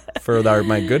house for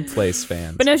my Good Place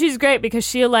fans. But no, she's great because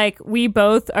she'll like, we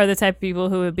both are the type of people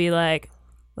who would be like,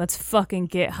 let's fucking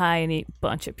get high and eat a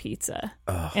bunch of pizza.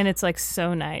 And it's like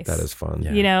so nice. That is fun.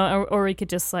 Yeah. You know, or we could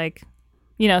just like,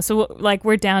 you know, so like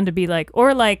we're down to be like,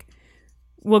 or like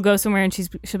we'll go somewhere and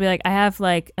she'll be like, I have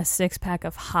like a 6-pack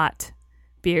of hot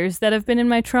beers that have been in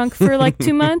my trunk for like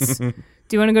 2 months. Do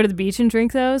you want to go to the beach and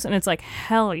drink those? And it's like,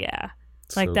 hell yeah.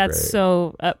 Like So that's great.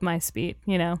 so up my speed,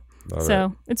 you know? Love So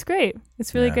it. it's great.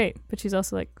 It's really Yeah. great. But she's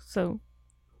also like so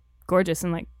gorgeous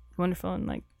and like wonderful and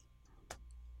like,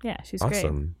 yeah, she's great.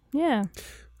 Awesome. Yeah.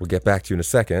 We'll get back to you in a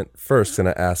second. First,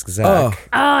 gonna ask Zach Oh, Oh,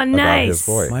 about nice. his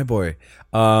boy. my boy.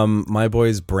 My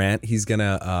boy's Brant. He's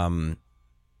gonna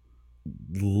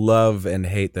love and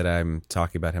hate that I'm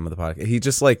talking about him on the podcast. He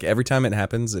just like every time it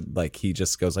happens, like he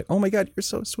just goes like, "Oh my god, you're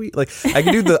so sweet." Like I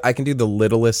can do the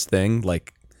littlest thing,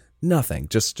 like nothing,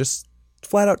 just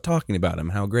flat out talking about him,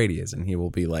 how great he is, and he will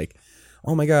be like,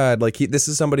 "Oh my god!" Like this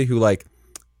is somebody who like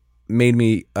made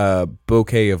me a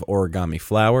bouquet of origami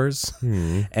flowers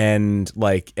and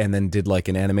then did like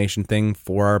an animation thing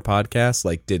for our podcast,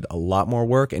 like did a lot more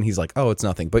work, and he's like, "Oh, it's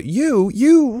nothing, but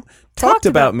you talked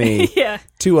about me Yeah.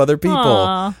 to other people."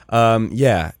 Aw.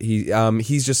 Yeah,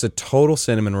 he's just a total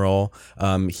cinnamon roll.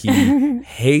 He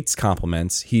hates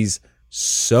compliments. He's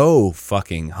so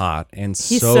fucking hot and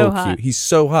He's so so cute. hot. He's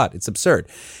so hot. It's absurd.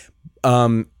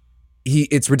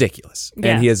 It's ridiculous.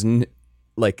 Yeah. And he has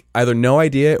like either no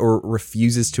idea or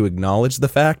refuses to acknowledge the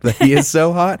fact that he is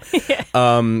so hot.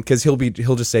 Because he'll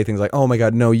just say things like, "Oh my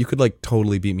god, no, you could like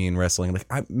totally beat me in wrestling." Like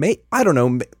I don't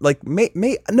know, like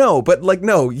no, but like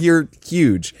no, you're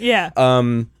huge. Yeah.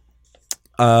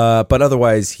 But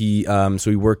otherwise, he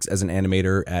works as an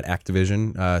animator at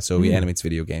Activision. So he animates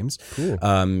video games. Cool.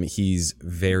 He's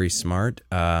very smart,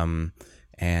 and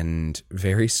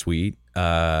very sweet.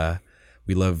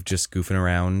 We love just goofing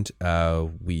around.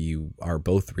 We are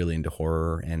both really into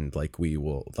horror, and like we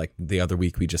will like the other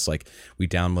week we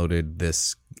downloaded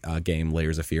this game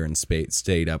Layers of Fear and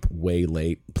stayed up way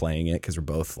late playing it because we're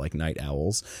both like night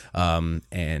owls.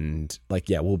 And like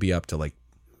we'll be up to like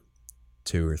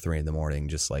 2 or 3 in the morning,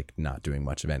 just like not doing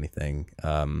much of anything.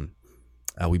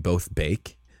 We both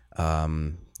bake.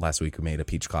 Last week we made a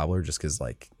peach cobbler just because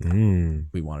like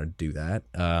we wanted to do that.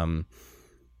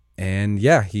 And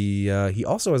yeah, he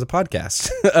also has a podcast.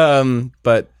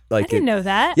 But like I didn't know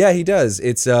that. yeah, he does.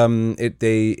 It's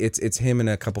it's him and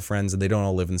a couple friends, and they don't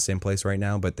all live in the same place right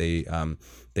now, but they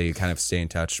kind of stay in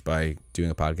touch by doing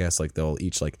a podcast. Like they'll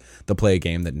play a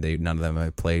game that none of them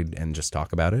have played and just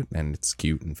talk about it, and it's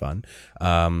cute and fun.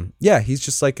 Yeah, he's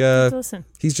just like Let's listen.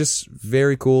 he's just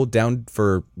very cool, down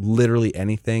for literally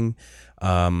anything,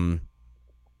 and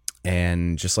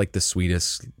just like the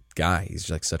sweetest guy. He's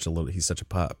like he's such a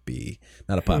puppy,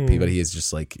 not a puppy, but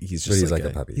he's like a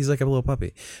puppy. He's like a little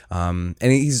puppy. And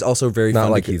he's also very Not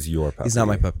fun like because- he's your puppy. He's not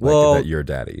my puppy. Like Well, that you're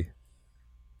daddy.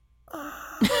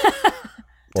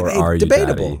 Or are you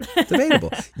debatable? daddy?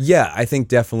 Debatable. Yeah, I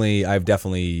think I've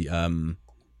definitely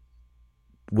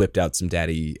whipped out some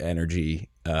daddy energy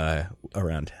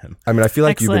around him. I mean, I feel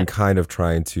like you've been Excellent. kind of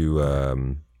trying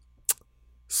to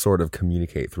sort of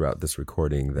communicate throughout this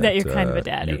recording That you're kind of a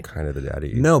daddy. You're kind of the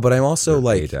daddy. No, but I'm also You're a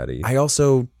like daddy. I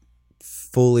also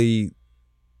fully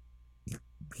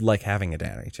like having a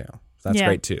daddy too. That's Yeah.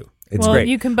 great too. It's Well, great.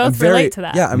 you can both I'm very- relate to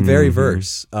that. Yeah, I'm very Mhm.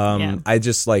 verse. Yeah. I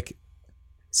just like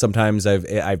sometimes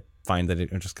I find that it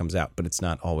just comes out, but it's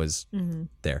not always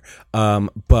there.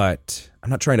 But I'm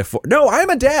not trying to no, I'm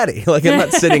a daddy. Like I'm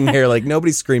not sitting here like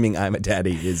nobody's screaming I'm a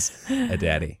daddy is a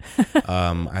daddy.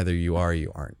 Either you are or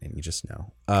you aren't, and you just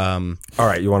know. All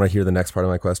right, you want to hear the next part of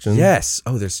my question? Yes.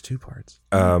 Oh, there's 2 parts.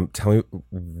 Tell me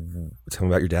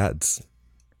about your dads.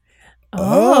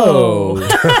 Oh.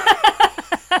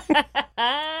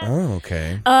 Oh,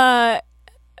 okay.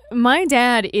 My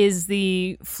dad is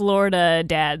the Florida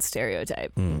dad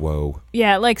stereotype. Whoa.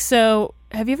 Yeah, like so.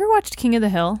 Have you ever watched King of the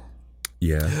Hill?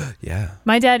 Yeah. Yeah.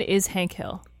 My dad is Hank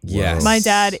Hill. Yes. My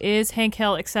dad is Hank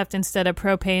Hill, except instead of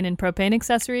propane and propane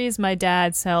accessories, my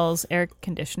dad sells air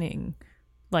conditioning,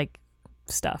 like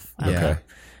stuff. I don't Yeah.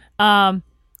 know.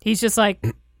 He's just like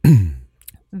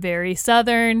very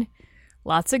Southern,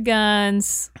 lots of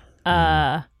guns,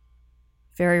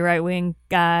 very right wing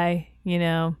guy, you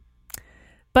know.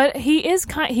 But he is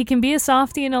he can be a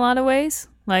softie in a lot of ways,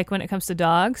 like when it comes to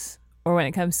dogs or when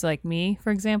it comes to like me, for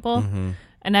example.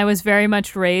 And I was very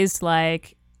much raised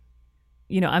like,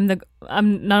 you know,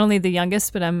 I'm not only the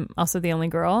youngest, but I'm also the only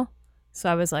girl. So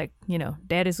I was like,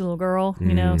 daddy's little girl,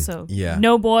 so Yeah.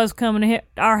 no boys coming to hit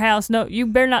our house. No, you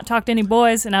better not talk to any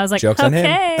boys. And I was like, Joke's on him.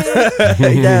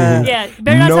 okay. yeah. Yeah,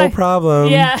 better not No talk. problem.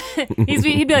 Yeah.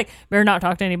 He'd be like, better not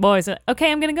talk to any boys.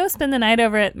 Okay, I'm going to go spend the night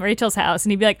over at Rachel's house.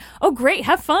 And he'd be like, oh, great,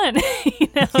 have fun.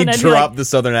 He and I'd be dropped like, the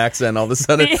southern accent all of a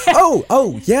sudden. Yeah.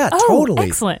 Oh, yeah, oh, totally.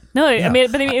 excellent. No, Yeah. I mean,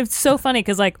 it's so funny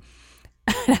because like,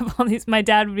 I'd have all these, my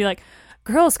dad would be like,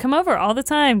 girls, come over all the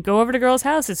time. Go over to girls'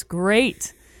 house. It's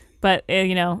great. But,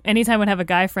 anytime I'd have a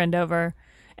guy friend over,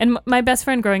 and my best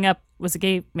friend growing up was a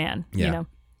gay man, Yeah.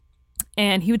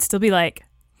 and he would still be like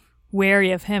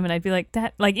wary of him. And I'd be like,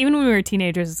 Dad, like even when we were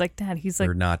teenagers, it's like, Dad, he's like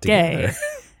We're not gay. together.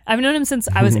 I've known him since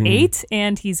I was 8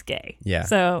 and he's gay. Yeah.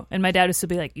 So, and my dad would still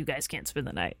be like, you guys can't spend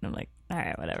the night. And I'm like, all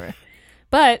right, whatever.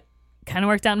 But kind of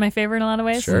worked out in my favor in a lot of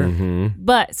ways. Sure.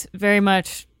 But very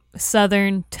much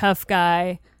Southern, tough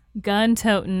guy, gun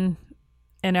toting,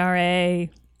 NRA,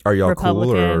 Are y'all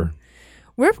Republican. cool or?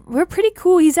 We're pretty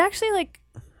cool. He's actually like,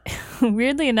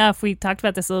 weirdly enough, we talked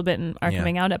about this a little bit in our Yeah.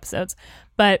 coming out episodes,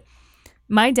 but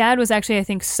my dad was actually, I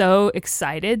think, so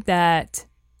excited that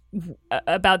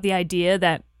about the idea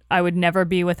that I would never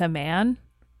be with a man.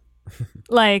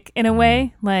 Like in a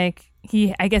way, like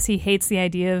I guess he hates the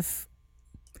idea of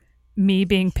me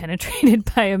being penetrated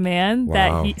by a man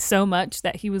Wow. so much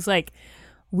that he was like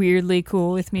weirdly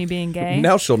cool with me being gay.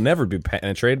 Now she'll never be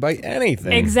penetrated by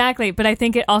anything. Exactly, but I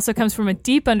think it also comes from a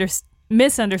deep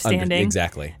misunderstanding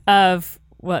Exactly. of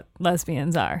what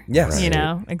lesbians are. Yes.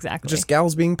 Exactly. Just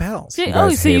gals being pals. Yeah,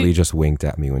 Guys, so you- Haley just winked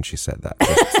at me when she said that.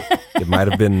 It might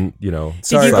have been,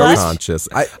 Sorry, you blush? subconscious.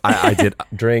 I did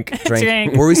drink.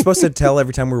 Drink. Were we supposed to tell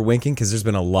every time we're winking? Because there's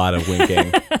been a lot of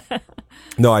winking.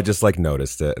 No, I just like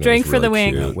noticed it. And Drink it was for the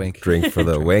really wink. cute. Wink. Drink for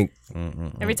the wink.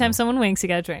 every time someone winks, you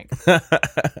got to drink. Very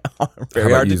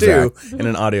about hard to you, do in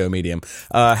an audio medium.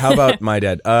 How about my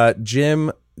dad?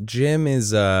 Jim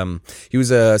is he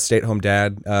was a stay-at-home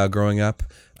dad growing up.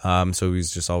 So he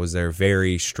was just always there,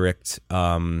 very strict.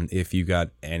 If you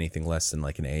got anything less than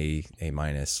like an A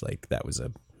minus, like that was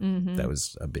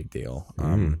a big deal.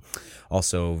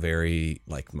 Also very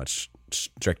like much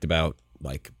strict about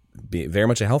like be very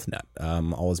much a health nut.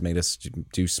 Always made us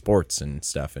do sports and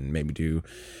stuff, and maybe do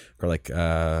or like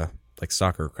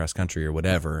soccer, cross country, or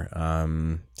whatever.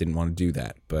 Didn't want to do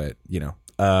that, but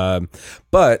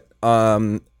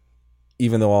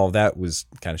even though all of that was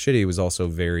kind of shitty, he was also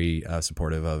very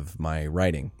supportive of my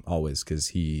writing always, because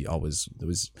he always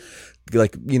was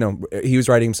like, he was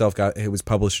writing himself. He was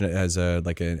published as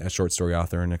a short story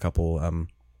author in a couple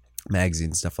magazines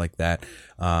and stuff like that.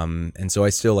 And so I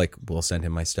still like will send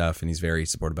him my stuff, and he's very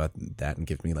supportive about that and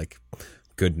give me like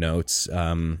good notes.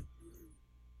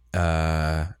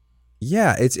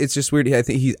 Yeah, it's just weird. I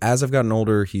think as I've gotten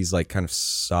older, he's like kind of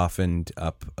softened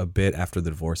up a bit after the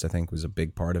divorce. I think was a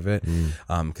big part of it,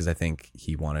 because I think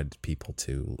he wanted people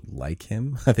to like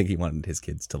him. I think he wanted his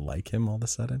kids to like him all of a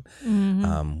sudden.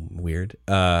 Weird,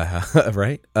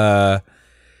 right?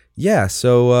 Yeah.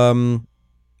 So,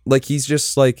 like he's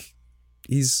just like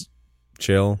he's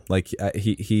chill. Like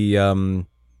he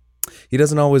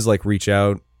doesn't always like reach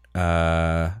out.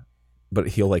 But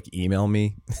he'll like email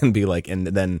me and be like, and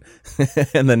then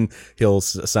he'll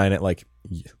sign it like,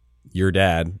 your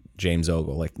dad, James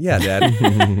Ogle. Like, yeah, Dad.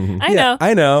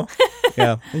 I know.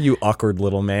 Yeah, you awkward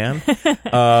little man.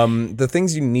 The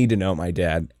things you need to know, my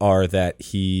dad, are that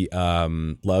he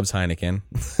loves Heineken.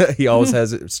 He always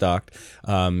has it stocked.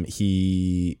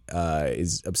 He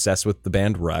is obsessed with the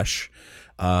band Rush.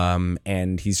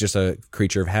 And he's just a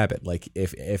creature of habit. Like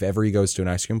if ever he goes to an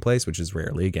ice cream place, which is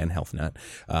rarely, again, health nut,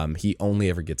 he only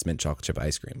ever gets mint chocolate chip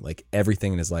ice cream. Like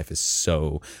everything in his life is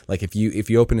so like, if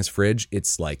you open his fridge,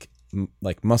 it's like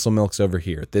Muscle Milk's over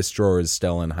here. This drawer is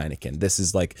Stella and Heineken. This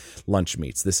is like lunch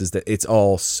meats. It's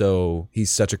all so, he's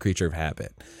such a creature of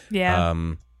habit. Yeah.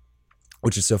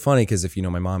 Which is so funny because if you know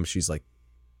my mom, she's like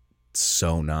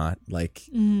so not like,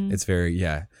 it's very,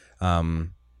 yeah.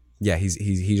 Yeah,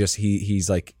 he's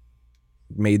like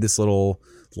made this little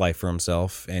life for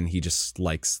himself, and he just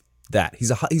likes that. He's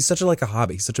such a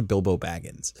hobbit. He's such a Bilbo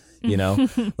Baggins,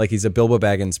 like he's a Bilbo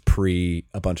Baggins pre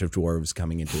a bunch of dwarves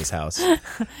coming into his house.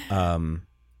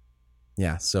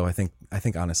 Yeah, so I think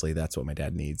honestly that's what my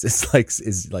dad needs.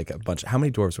 Is like a bunch. How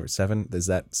many dwarves were 7? Is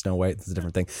that Snow White? That's a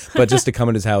different thing. But just to come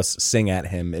into his house, sing at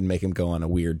him, and make him go on a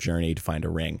weird journey to find a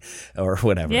ring or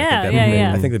whatever. Yeah,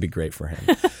 I think that'd be great for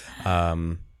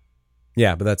him.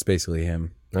 Yeah, but that's basically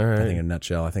him. All right. I think in a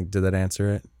nutshell. Did that answer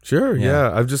it? Sure. Yeah.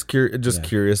 Yeah. I'm just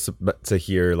curious to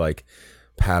hear like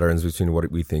patterns between what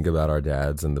we think about our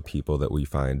dads and the people that we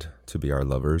find to be our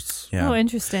lovers. Yeah. Oh,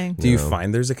 interesting. Do you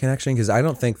find there's a connection? Because I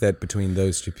don't think that between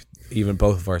those two, even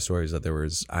both of our stories, that there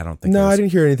was. I don't think. No, there I was,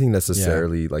 didn't hear anything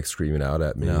necessarily like screaming out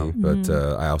at me. No. But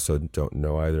I also don't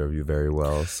know either of you very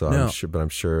well. So No. I'm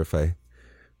sure if I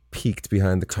peeked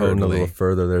behind the curtain a Totally. little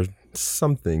further, there's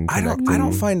something I connecting.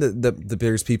 don't find the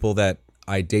there's people that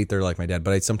I date that are like my dad,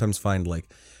 but I sometimes find like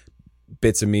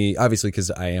bits of me, obviously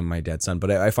because I am my dad's son, but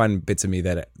I find bits of me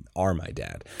that are my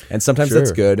dad, and sometimes Sure.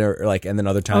 that's good, or like, and then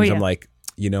other times yeah. I'm like,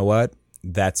 you know what,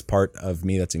 that's part of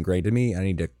me that's ingrained in me. I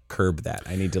need to curb that.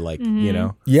 I need to like, you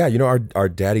know, Yeah, our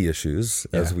daddy issues,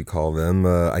 as we call them,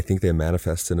 I think they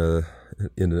manifest in a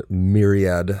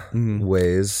myriad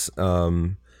ways.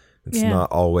 It's Yeah.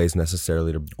 not always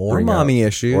necessarily to or bring mommy out,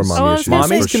 issues. or Oh, I mommy was issues. gonna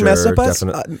say- Mommies for can mess sure, up us.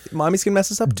 definitely. Mommies can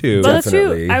mess us up too. Well, that's true.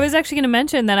 Definitely. I was actually going to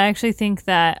mention that I actually think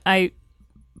that I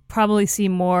probably see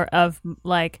more of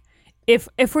like, if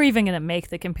we're even going to make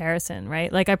the comparison,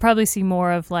 right? Like I probably see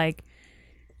more of like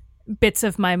bits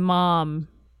of my mom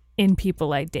in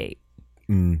people I date,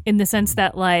 in the sense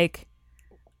that like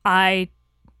I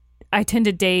tend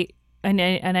to date and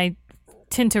I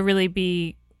tend to really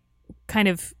be kind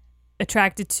of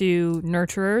attracted to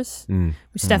nurturers,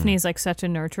 which Stephanie is like such a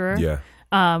nurturer.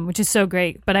 Yeah. Which is so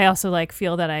great. But I also like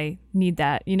feel that I need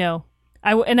that, you know.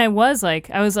 I was like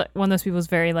one of those people who's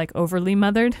very like overly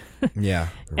mothered, Yeah.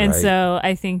 and Right. so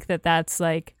I think that that's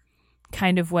like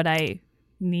kind of what I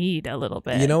need a little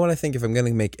bit. You know what I think, if I'm going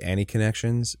to make any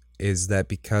connections, is that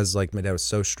because like my dad was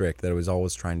so strict that I was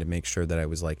always trying to make sure that I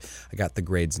was like, I got the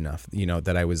grades enough, you know,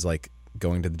 that I was like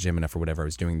going to the gym enough or whatever. I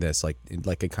was doing this like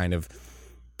a kind of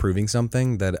proving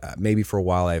something that maybe for a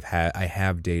while I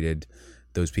have dated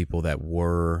those people that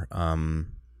were,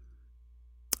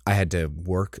 I had to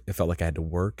work. It felt like I had to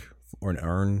work or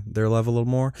earn their love a little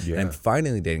more. Yeah. And I'm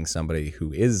finally dating somebody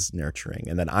who is nurturing,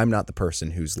 and that I'm not the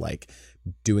person who's like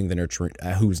doing the nurturing,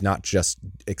 who's not just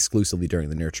exclusively doing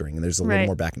the nurturing. And there's a little Right.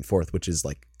 more back and forth, which is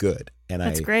like good. And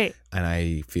That's great. And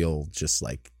I feel just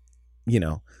like, you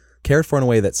know, cared for in a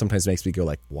way that sometimes makes me go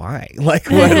like, why? Like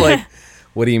what? Like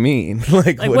what do you mean?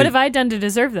 Like what have I done to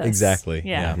deserve this? Exactly.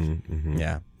 Yeah.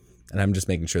 Yeah. And I'm just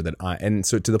making sure that and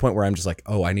so to the point where I'm just like,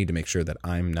 oh, I need to make sure that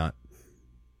I'm not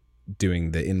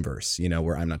doing the inverse, you know,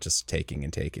 where I'm not just taking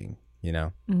and taking, you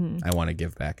know. I want to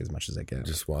give back as much as I can.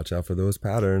 Just watch out for those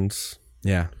patterns.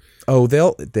 Yeah. Oh,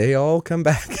 they all come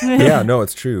back. Yeah, no,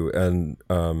 it's true. And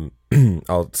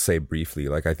I'll say briefly,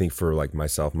 like I think for like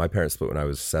myself, my parents split when I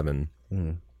was 7.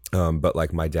 But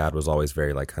like my dad was always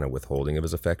very like kind of withholding of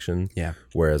his affection. Yeah.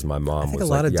 Whereas my mom think was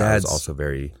a lot like, of I was dads- also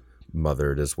very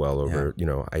mothered as well over, you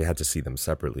know, I had to see them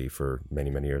separately for many,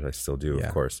 many years. I still do, Yeah.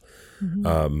 of course.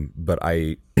 But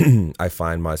I I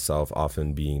find myself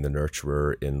often being the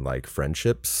nurturer in like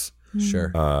friendships.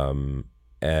 Sure.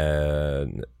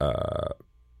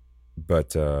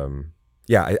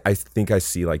 Yeah, I think I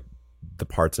see like the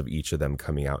parts of each of them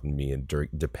coming out in me, and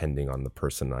depending on the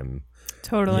person I'm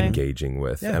Totally. engaging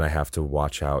with, Yeah. and I have to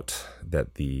watch out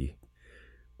that the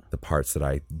parts that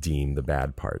I deem the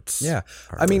bad parts. Yeah.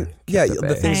 are I mean, kept yeah, at the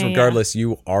bay. things Yeah. regardless,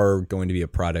 you are going to be a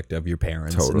product of your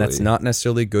parents. And that's Totally. not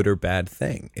necessarily a good or bad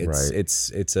thing. It's Right.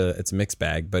 it's a mixed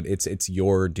bag, but it's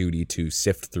your duty to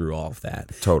sift through all of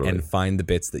that. Totally. And find the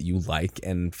bits that you like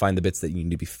and find the bits that you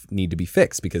need to be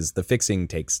fixed, because the fixing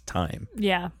takes time.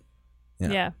 Yeah.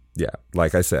 Yeah. Yeah. Yeah,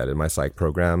 like I said in my psych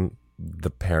program, the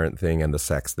parent thing and the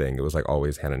sex thing, it was like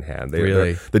always hand in hand.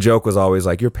 Really? The joke was always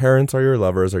like, your parents are your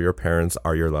lovers, or your parents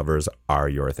are your lovers are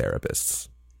your therapists.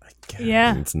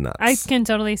 Yeah. It's nuts. I can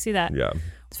totally see that. Yeah.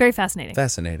 It's very fascinating.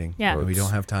 Fascinating. Yeah. But we don't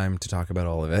have time to talk about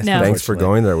all of it. No. Thanks for unfortunately.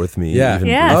 going there with me. Yeah. even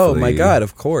Yeah. Oh briefly. my God,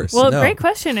 of course. Well, No. great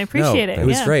question. I appreciate No, it. It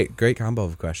was Yeah. great combo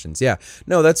of questions. Yeah.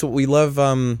 No, that's what we love,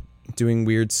 doing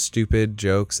weird, stupid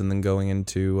jokes and then going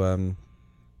into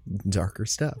darker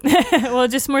stuff. Well,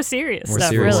 just more serious More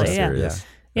stuff, serious really. stuff, Yeah. serious.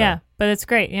 Yeah. But it's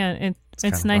great. Yeah. It's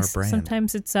kind of our nice. brand.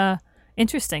 Sometimes it's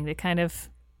interesting to kind of,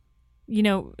 you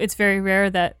know, it's very rare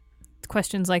that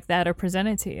questions like that are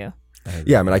presented to you.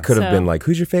 Yeah, I mean, I could have So- been like,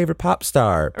 who's your favorite pop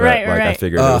star? But Right, like, I right.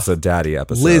 figured it was a daddy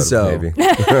episode. Lizzo. Maybe.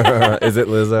 Is it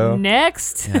Lizzo?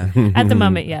 Next. At the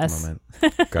moment, yes. Moment.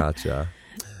 Gotcha.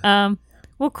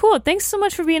 Well, cool. Thanks so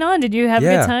much for being on. Did you have a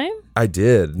Yeah. good time? I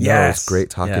did. No, it Yes. was great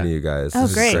talking Yeah. to you guys. Oh, This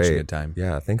was great. Such a good time.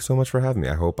 Yeah, thanks so much for having me.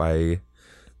 I hope I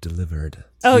delivered.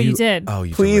 Oh, you did. Oh,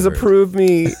 you Please delivered. approve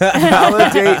me.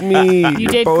 Validate me. You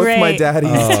did Both my great.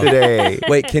 daddies today.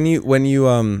 Wait, can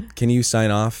you sign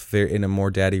off in a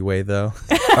more daddy way though?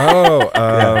 Oh,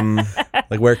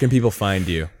 Like, where can people find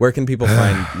you? Where can people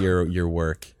find your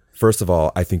work? first of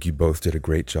all, I think you both did a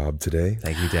great job today.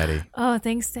 Thank you, Daddy. Oh,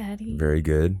 thanks, Daddy. Very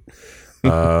good.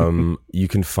 You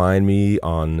can find me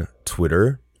on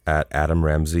Twitter at Adam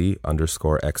Ramsey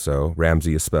 _XO.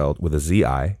 Ramsey is spelled with a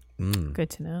Z-I. Good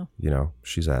to know. You know,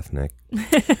 she's ethnic.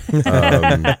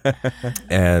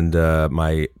 And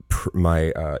my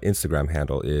Instagram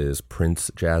handle is Prince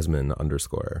Jasmine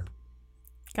 _.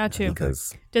 Got you.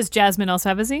 Because Does Jasmine also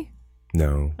have a Z?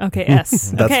 no. Okay,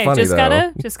 S. That's okay, funny,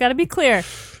 just gotta be clear.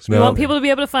 We No. want people to be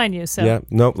able to find you. So Yeah,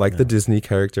 no, like the Disney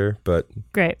character, but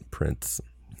great. Prince.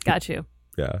 Got you.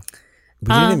 Yeah. We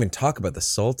didn't even talk about the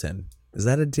Sultan. Is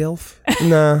that a DILF?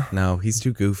 Nah. No, he's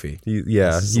too goofy. He's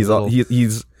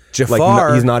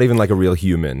Jafar. he's not even like a real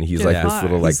human. He's like this Jafar.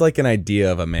 little like He's like an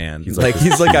idea of a man. He's Like like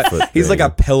he's like a 50-foot he's like a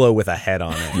thing. pillow with a head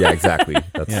on it. yeah, exactly.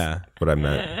 That's Yeah. what I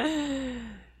meant.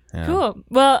 Yeah. Cool.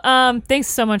 Well, thanks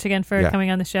so much again for Yeah. coming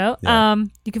on the show. Yeah.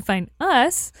 You can find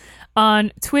us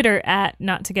on Twitter at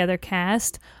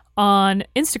NotTogetherCast, on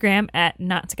Instagram at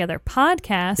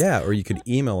NotTogetherPodcast. Yeah, or you could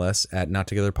email us at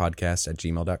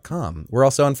nottogetherpodcast@gmail.com. We're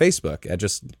also on Facebook at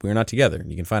just We're Not Together.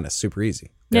 You can find us super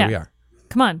easy. There Yeah. we are.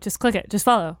 Come on, just click it. Just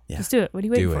follow. Yeah. Just do it. What are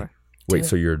you waiting Do it. for? Wait,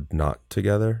 so you're not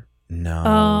together?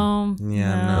 No.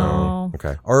 Yeah, no.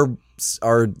 Okay. Our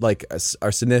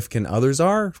significant others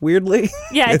are weirdly.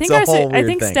 Yeah, I It's think a whole weird I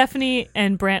think thing. Stephanie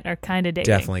and Brent are kind of dating.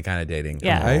 Definitely kind of dating.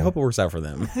 Yeah. I hope it works out for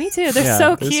them. Me too. They're Yeah,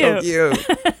 so they're cute. so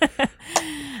cute.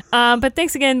 But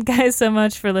thanks again, guys, so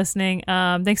much for listening.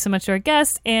 Thanks so much to our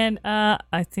guest, and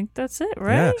I think that's it,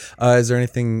 right? Yeah. Is there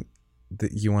anything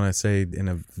that you want to say in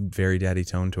a very daddy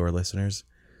tone to our listeners?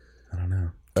 I don't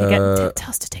know. Tell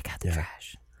us to take out the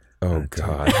trash. Oh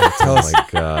God. Tell us. Oh my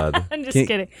God. I'm just Can-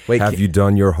 kidding. Wait, Have you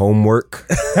done your homework?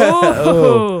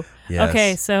 Oh. yes.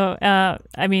 Okay, so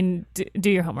I mean, do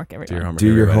your homework, everyone. do your homework? Do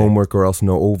your everybody. homework or else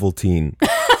no Ovaltine.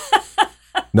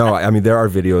 No, I mean there are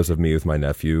videos of me with my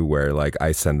nephew where like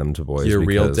I send them to boys. Your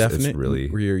real because definite, it's really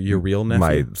your real nephew.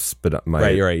 my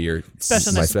Right, you're right. Your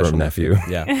Special my nephew. sperm nephew.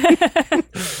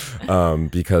 Yeah.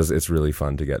 Because it's really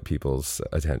fun to get people's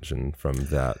attention from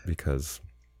that because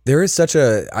There is such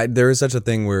a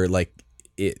thing where like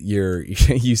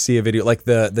you see a video like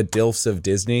the DILFs of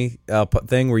Disney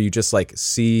thing where you just like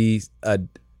see a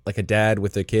dad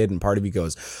with a kid and part of you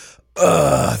goes,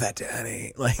 ugh, that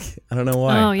daddy. Like I don't know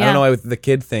why. Oh, yeah. I don't know why with the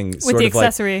kid thing With sort the of like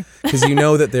accessory. because you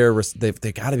know that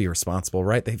they got to be responsible,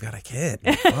 right? They've got a kid.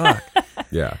 Fuck.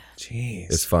 yeah, Jeez.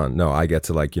 it's fun. No, I get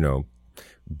to like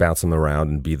bounce them around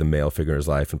and be the male figure in his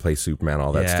life and play Superman,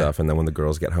 all that Yeah. stuff. And then when the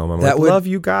girls get home, I'm That like, would- love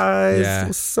you guys. Yeah. It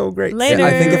was so great. Later. Yeah,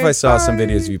 I think if I saw some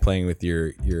videos of you playing with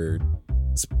your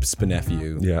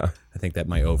nephew, Yeah. I think that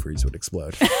my ovaries would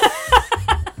explode.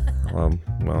 Well,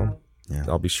 Yeah.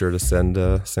 I'll be sure to send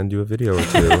you a video or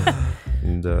two,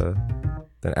 and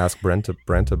then ask Brent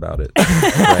about it.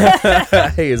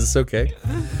 Hey, is this okay?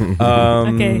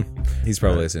 Okay. He's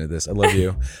probably listening to this. I love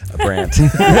you, Brant.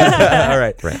 All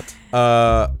right, Brent.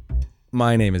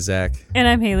 My name is Zach, And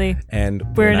I'm Haley. and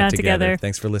We're Not Together.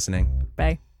 Thanks for listening.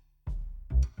 Bye.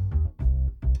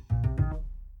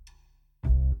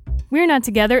 We're Not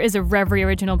Together is a Reverie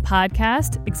original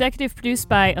podcast, executive produced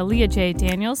by Aaliyah J.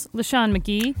 Daniels, LaShawn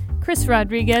McGee, Chris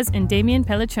Rodriguez, and Damian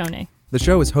Pelliccione. The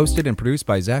show is hosted and produced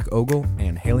by Zach Ogle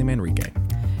and Haley Manrique.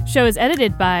 Show is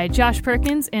edited by Josh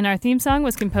Perkins, and our theme song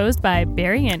was composed by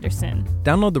Barry Anderson.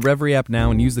 Download the Reverie app now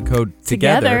and use the code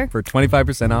Together TOGETHER for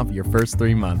 25% off your first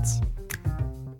 3 months.